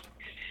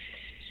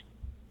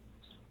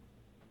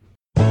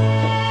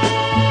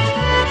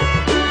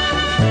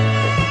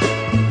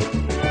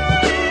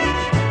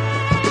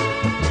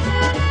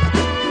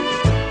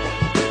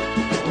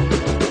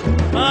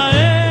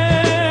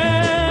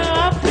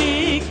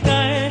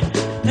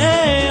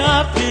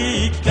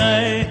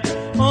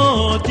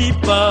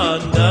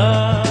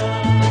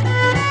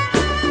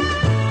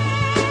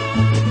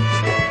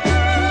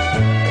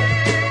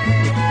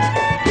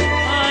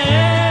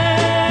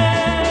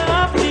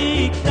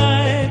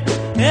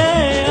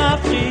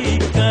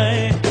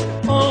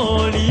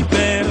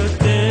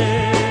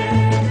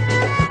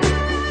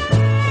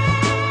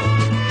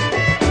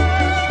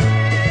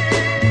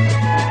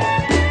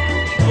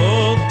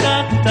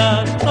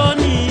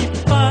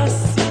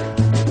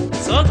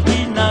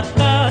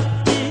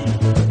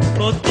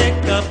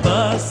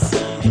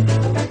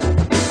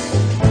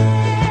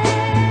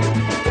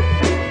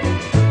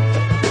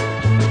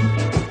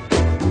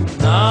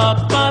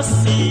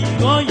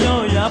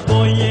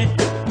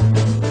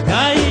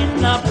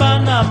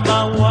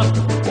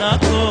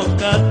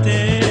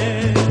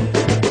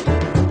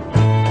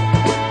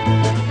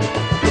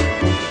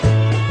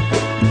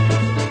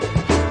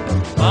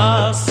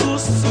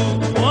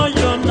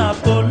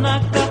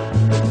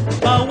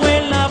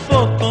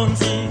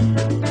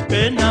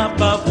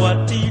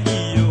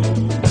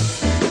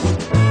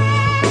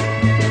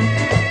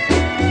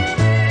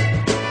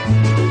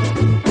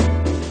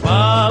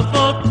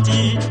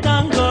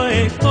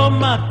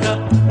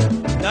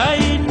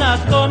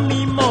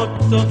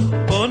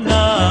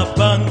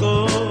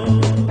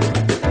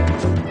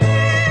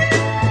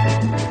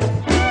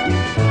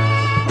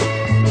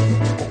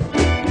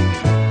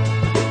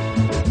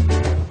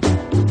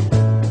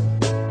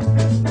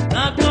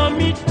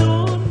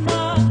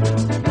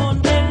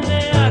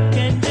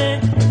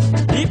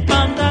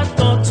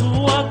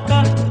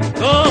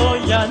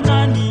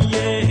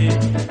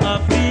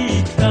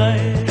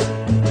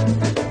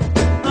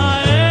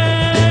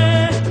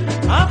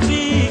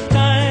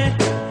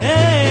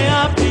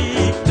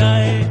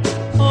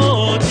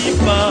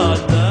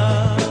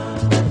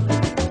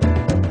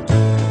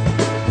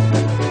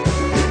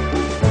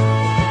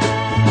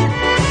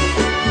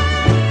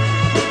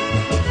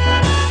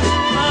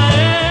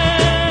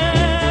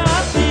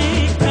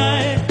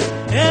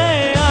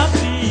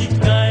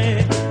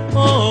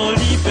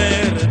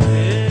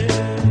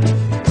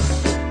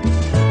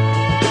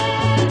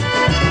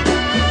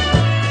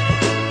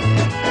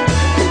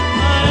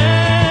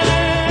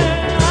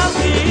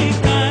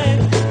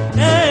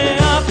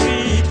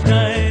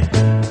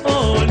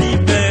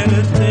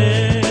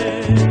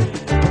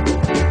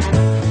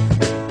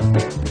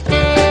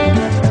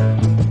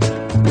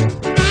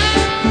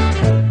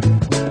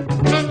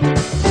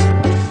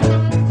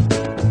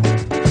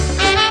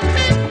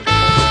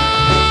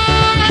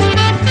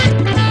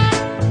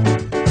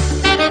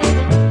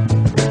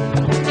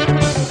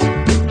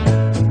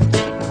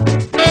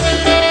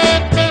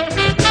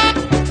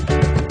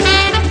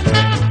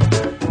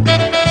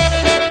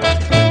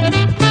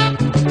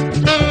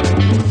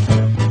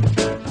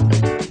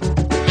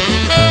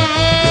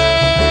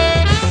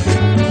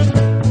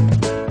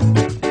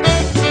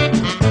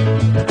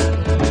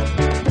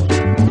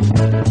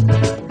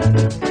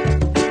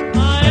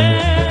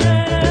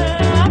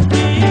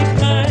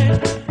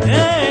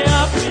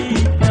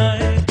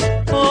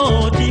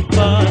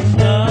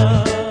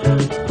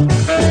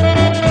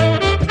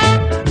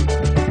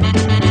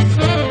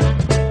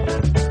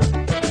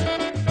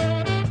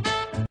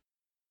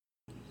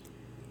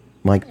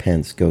 Mike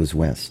Pence goes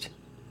west.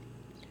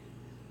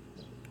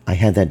 I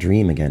had that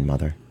dream again,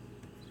 Mother.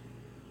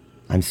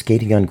 I'm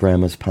skating on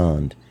Grandma's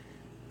pond,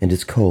 and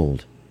it's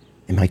cold,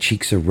 and my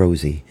cheeks are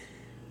rosy,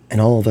 and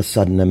all of a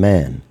sudden a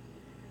man,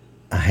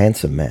 a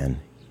handsome man,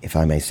 if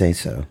I may say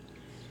so,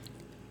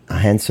 a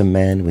handsome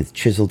man with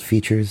chiseled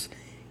features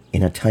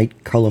in a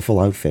tight, colorful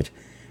outfit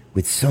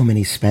with so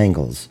many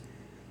spangles,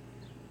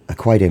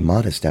 quite a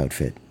modest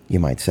outfit, you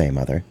might say,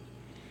 Mother.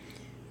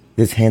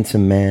 This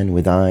handsome man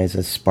with eyes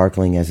as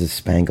sparkling as his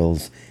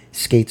spangles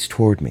skates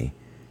toward me,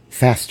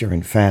 faster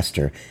and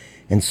faster,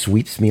 and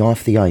sweeps me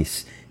off the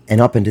ice and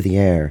up into the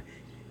air,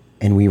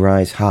 and we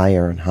rise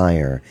higher and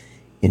higher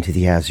into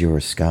the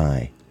azure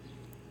sky.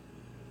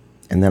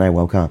 And then I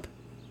woke up.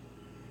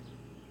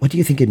 What do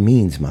you think it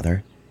means,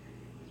 Mother?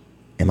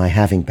 Am I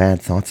having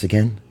bad thoughts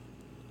again?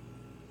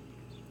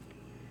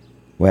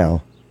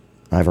 Well,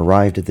 I've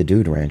arrived at the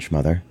Dude Ranch,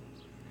 Mother.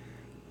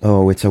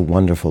 Oh, it's a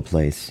wonderful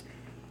place.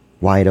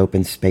 Wide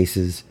open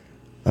spaces,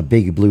 a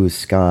big blue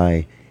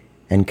sky,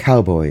 and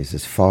cowboys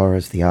as far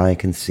as the eye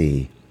can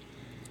see.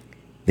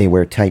 They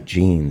wear tight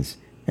jeans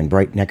and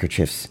bright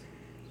neckerchiefs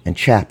and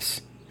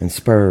chaps and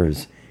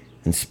spurs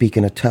and speak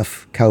in a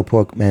tough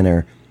cowpoke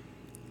manner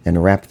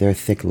and wrap their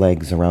thick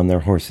legs around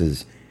their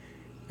horses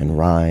and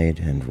ride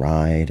and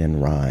ride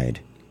and ride.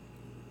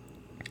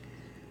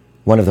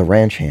 One of the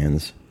ranch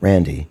hands,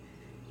 Randy,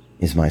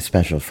 is my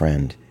special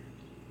friend.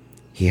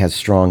 He has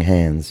strong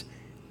hands,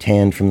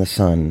 tanned from the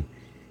sun,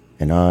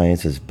 and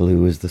eyes as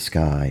blue as the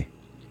sky.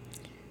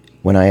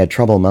 When I had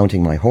trouble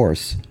mounting my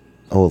horse,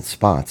 Old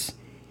Spots,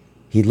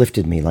 he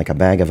lifted me like a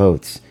bag of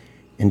oats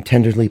and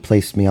tenderly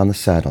placed me on the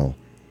saddle,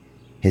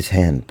 his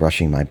hand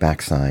brushing my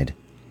backside.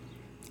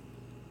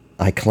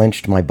 I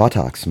clenched my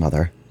buttocks,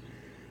 Mother.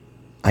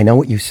 I know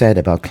what you said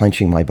about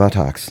clenching my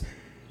buttocks,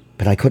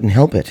 but I couldn't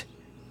help it.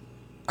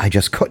 I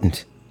just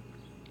couldn't.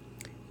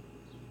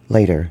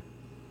 Later,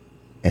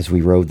 as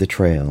we rode the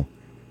trail,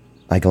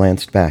 I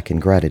glanced back in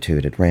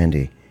gratitude at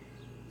Randy,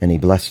 and he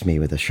blessed me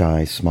with a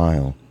shy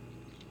smile.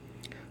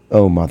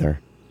 Oh, Mother,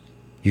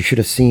 you should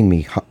have seen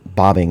me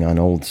bobbing on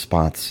Old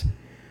Spots,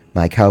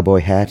 my cowboy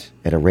hat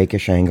at a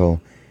rakish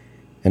angle,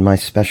 and my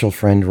special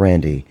friend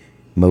Randy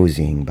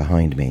moseying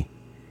behind me.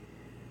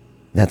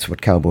 That's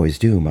what cowboys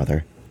do,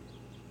 Mother.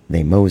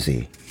 They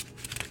mosey.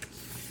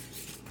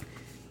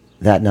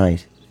 That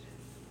night,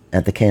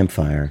 at the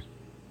campfire,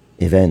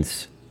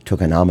 events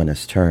took an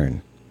ominous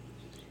turn.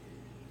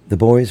 The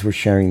boys were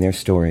sharing their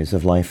stories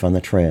of life on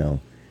the trail,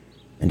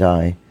 and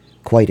I,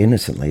 quite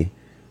innocently,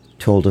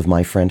 told of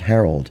my friend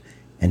Harold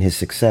and his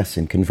success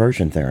in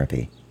conversion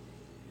therapy.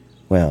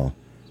 Well,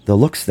 the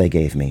looks they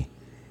gave me.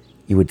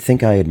 You would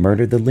think I had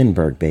murdered the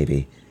Lindbergh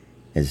baby,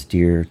 as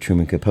dear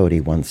Truman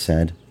Capote once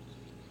said.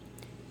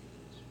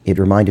 It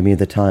reminded me of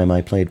the time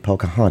I played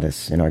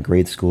Pocahontas in our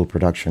grade school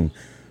production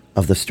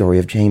of The Story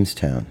of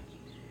Jamestown.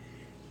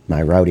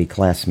 My rowdy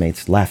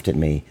classmates laughed at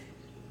me,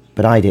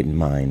 but I didn't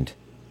mind.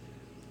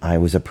 I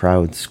was a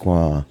proud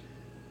squaw,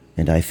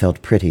 and I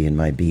felt pretty in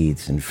my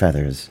beads and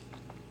feathers.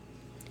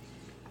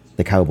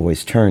 The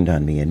cowboys turned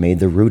on me and made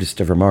the rudest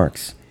of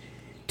remarks.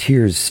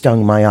 Tears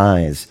stung my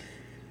eyes.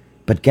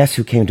 But guess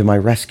who came to my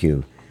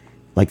rescue,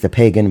 like the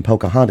pagan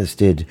Pocahontas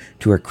did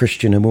to her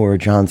Christian amour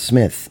John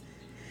Smith?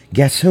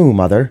 Guess who,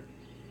 Mother?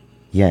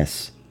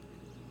 Yes,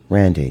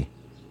 Randy,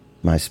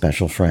 my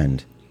special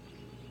friend.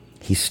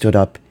 He stood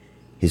up,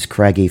 his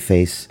craggy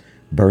face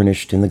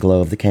burnished in the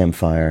glow of the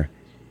campfire,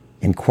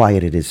 and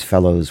quieted his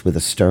fellows with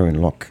a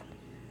stern look.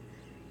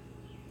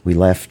 We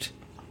left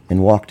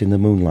and walked in the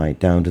moonlight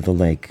down to the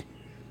lake,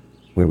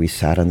 where we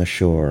sat on the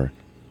shore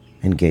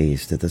and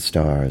gazed at the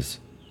stars.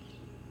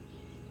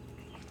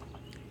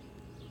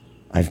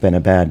 I've been a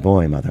bad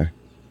boy, Mother.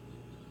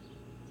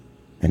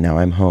 And now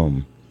I'm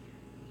home,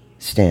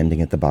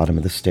 standing at the bottom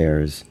of the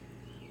stairs,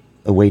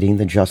 awaiting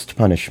the just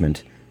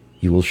punishment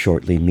you will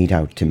shortly mete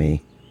out to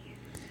me.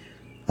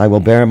 I will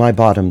bare my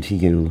bottom to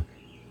you,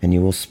 and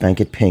you will spank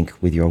it pink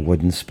with your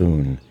wooden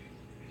spoon.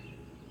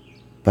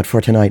 But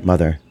for tonight,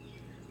 Mother,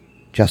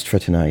 just for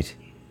tonight,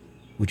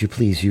 would you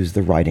please use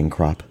the riding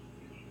crop?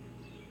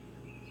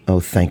 Oh,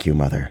 thank you,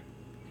 Mother.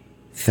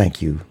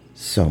 Thank you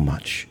so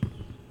much.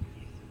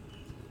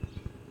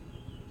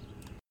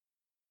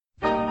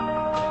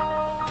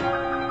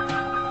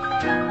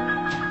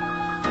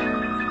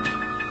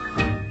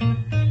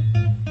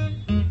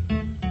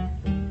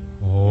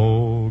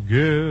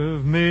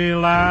 Give me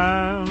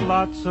land,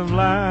 lots of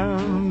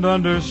land,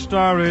 under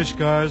starry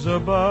skies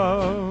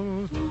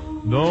above.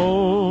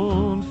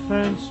 Don't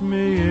fence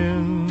me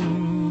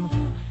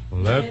in.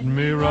 Let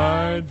me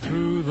ride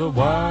through the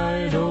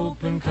wide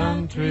open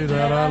country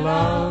that I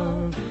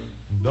love.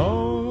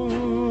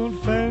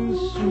 Don't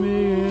fence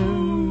me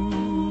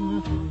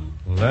in.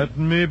 Let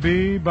me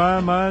be by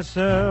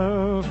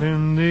myself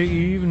in the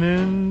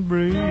evening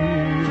breeze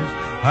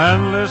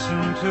and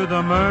listen to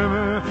the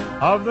murmur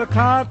of the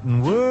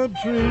cottonwood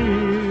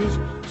trees.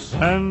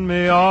 Send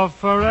me off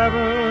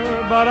forever,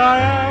 but I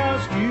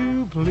ask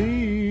you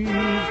please,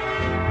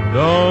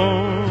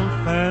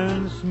 don't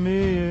fence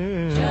me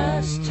in.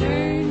 Just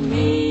turn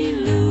me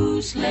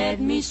loose,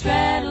 let me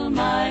straddle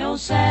my old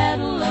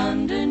saddle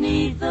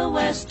underneath the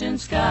western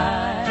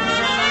sky.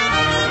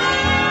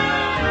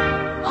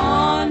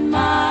 On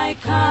my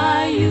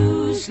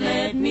cayuse,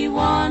 let me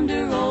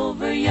wander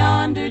over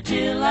yonder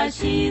till I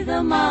see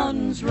the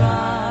mountains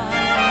rise.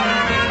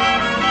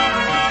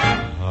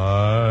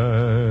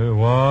 I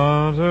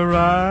want to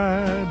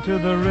ride to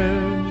the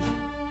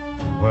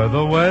ridge where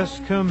the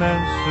west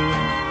commences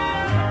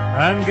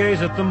and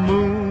gaze at the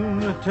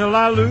moon till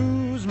I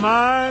lose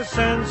my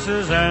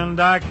senses. And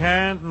I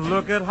can't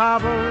look at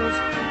hobbles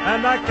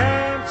and I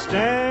can't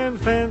stand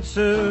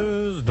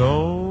fences.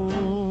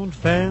 Don't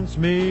fence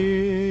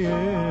me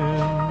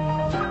in.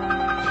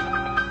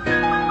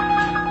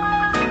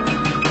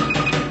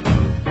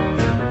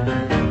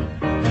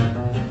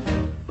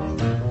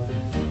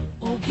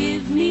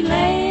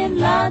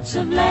 Lots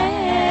of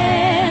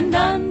land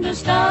under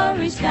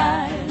starry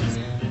skies.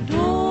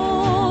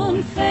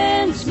 Don't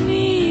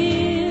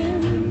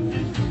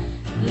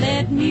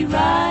Let me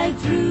ride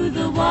through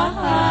the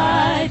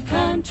wide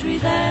country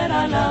that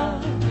I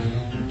love.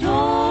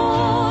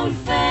 Don't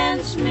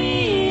fence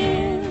me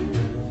in.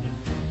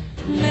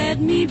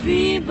 Let me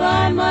be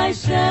by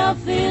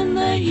myself in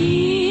the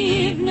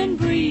evening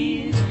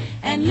breeze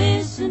and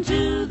listen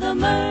to the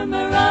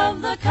murmur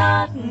of the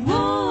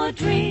cottonwood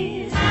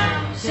trees.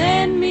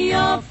 Send me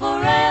off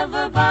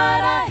forever, but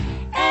I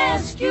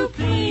ask you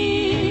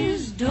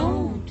please,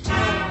 don't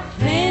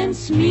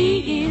fence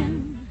me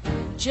in.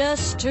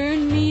 Just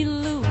turn me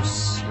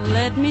loose,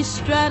 let me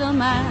straddle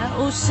my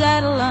old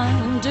saddle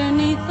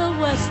underneath the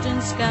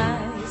western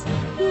skies.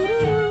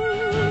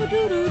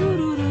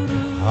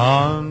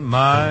 On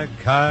my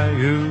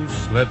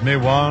cayuse, let me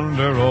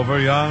wander over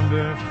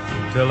yonder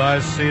till I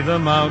see the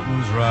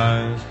mountains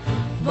rise.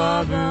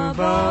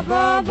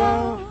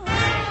 Ba-ba-ba-ba-ba.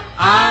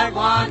 I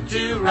want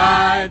to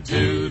ride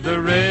to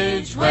the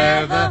ridge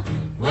where the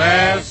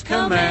west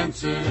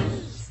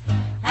commences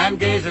and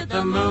gaze at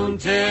the moon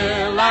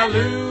till I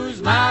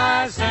lose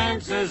my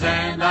senses,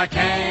 and I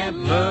can't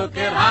look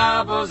at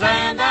hobbles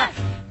and I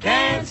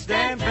can't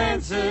stand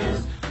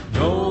fences.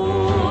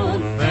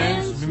 Don't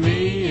fence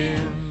me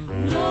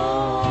in.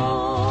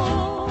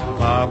 No.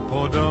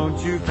 Papa, don't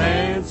you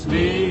fence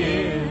me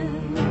in.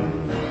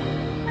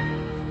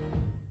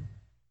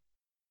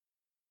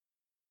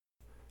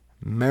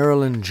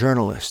 Maryland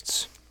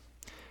journalists,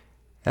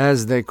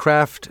 as they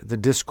craft the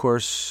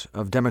discourse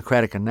of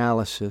democratic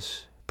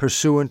analysis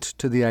pursuant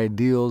to the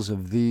ideals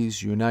of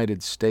these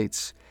United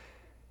States,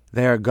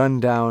 they are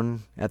gunned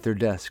down at their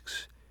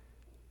desks.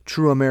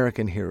 True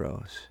American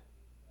heroes,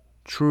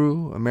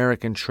 true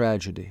American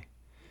tragedy,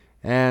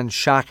 and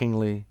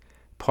shockingly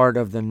part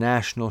of the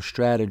national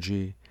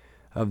strategy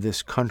of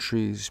this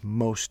country's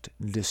most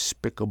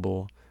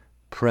despicable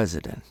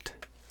president.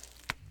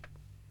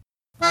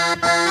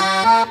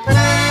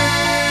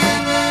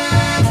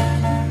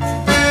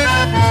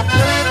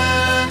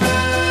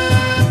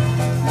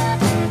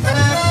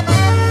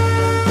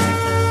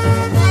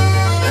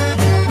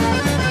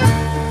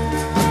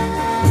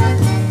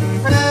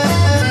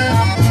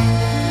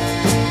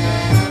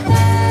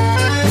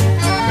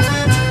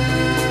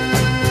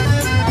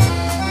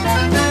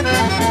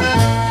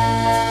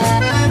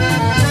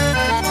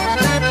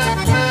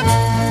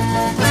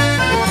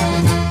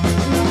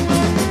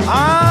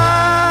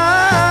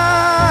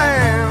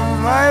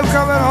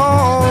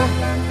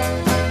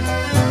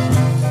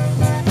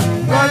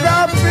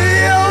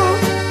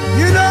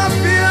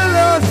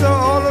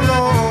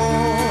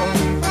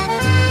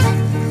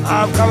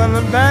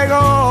 Coming back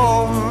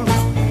home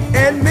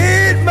and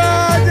meet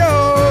my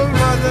old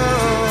mother,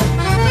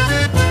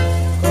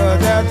 'cause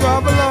that's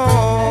all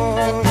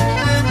belong.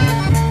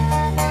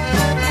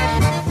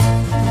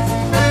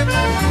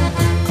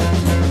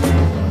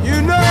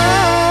 You know,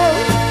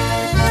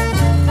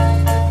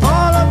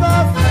 all of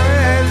my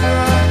friends,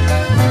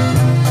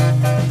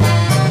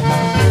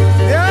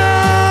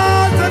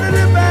 they're turning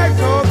their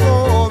backs on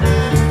me.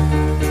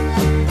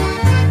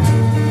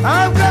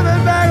 I'm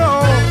coming back home.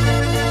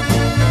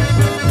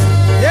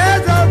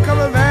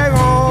 Coming back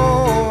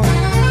home,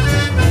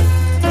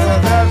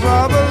 that's where I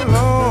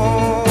belong.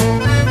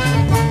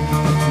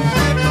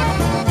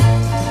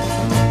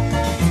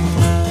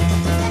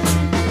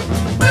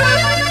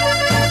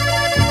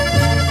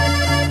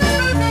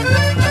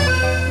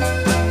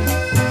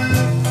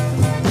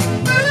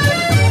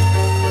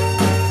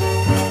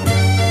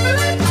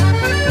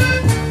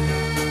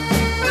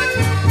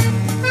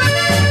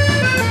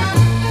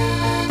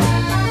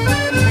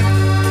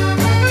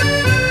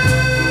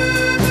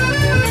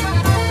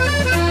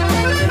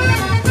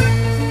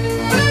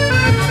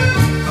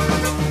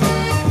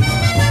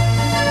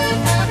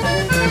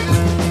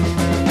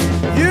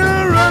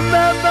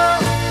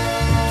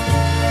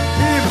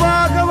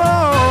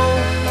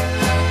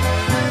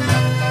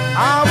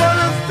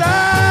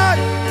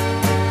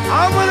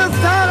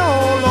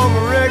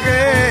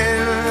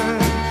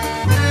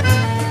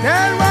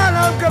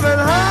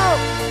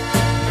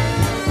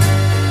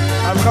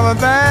 Coming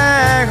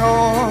back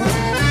home,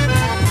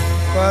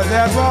 but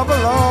that's where I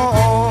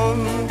belong.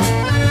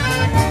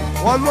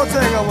 One more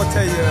thing I want to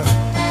tell you.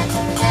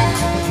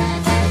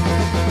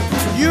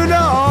 You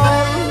know,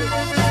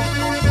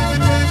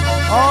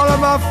 all of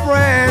my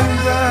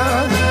friends,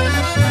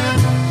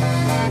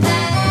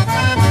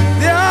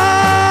 they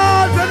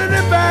all turning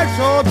their backs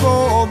on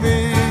me.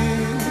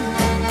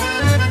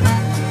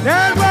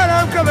 That's why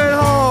I'm coming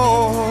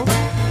home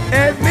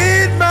and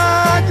meet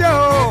my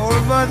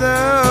old mother.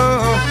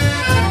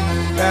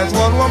 That's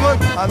one woman,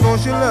 I know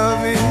she love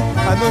me,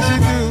 I know she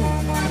do,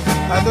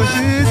 I know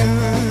she do.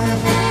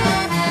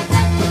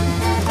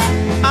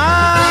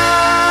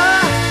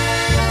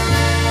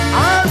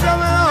 I'm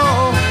coming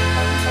home.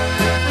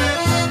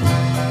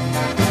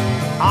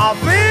 I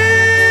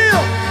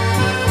feel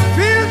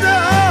the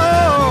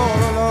all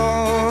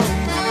alone.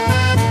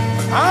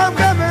 I'm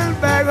coming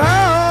back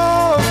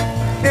home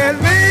and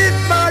meet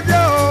my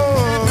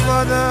old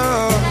mother,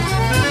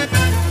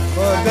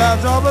 but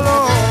that's all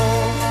alone.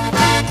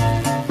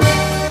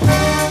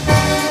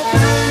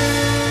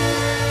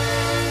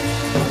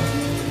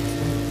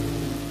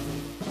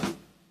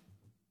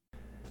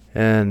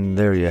 And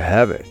there you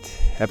have it,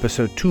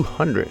 episode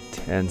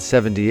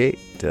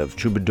 278 of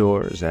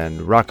Troubadours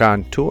and Rock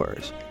on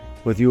Tours,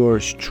 with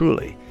yours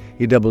truly,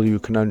 E.W.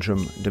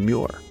 Conundrum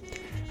Demure.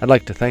 I'd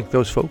like to thank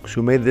those folks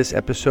who made this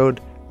episode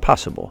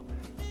possible.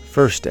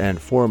 First and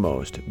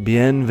foremost,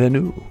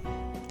 bienvenue.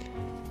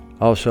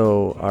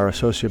 Also, our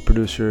associate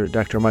producer,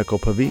 Dr. Michael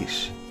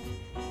Pavis.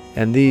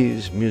 And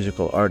these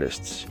musical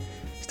artists,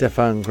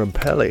 Stefan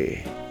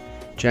Grampelli,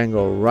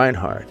 Django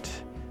Reinhardt,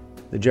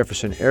 the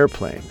Jefferson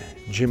Airplane,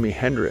 Jimi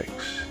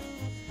Hendrix,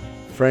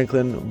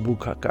 Franklin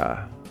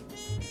Bukaka,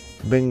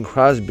 Bing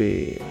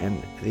Crosby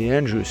and the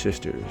Andrews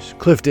Sisters,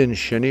 Clifton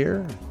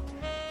Chenier,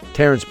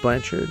 Terence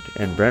Blanchard,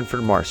 and Branford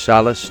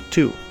Marsalis,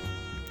 too.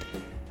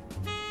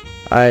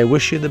 I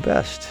wish you the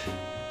best.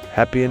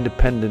 Happy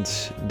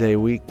Independence Day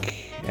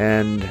week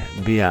and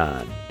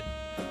beyond.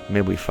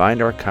 May we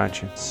find our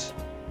conscience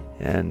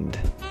and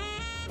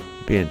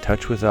be in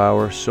touch with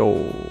our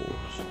souls.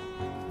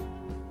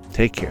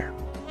 Take care.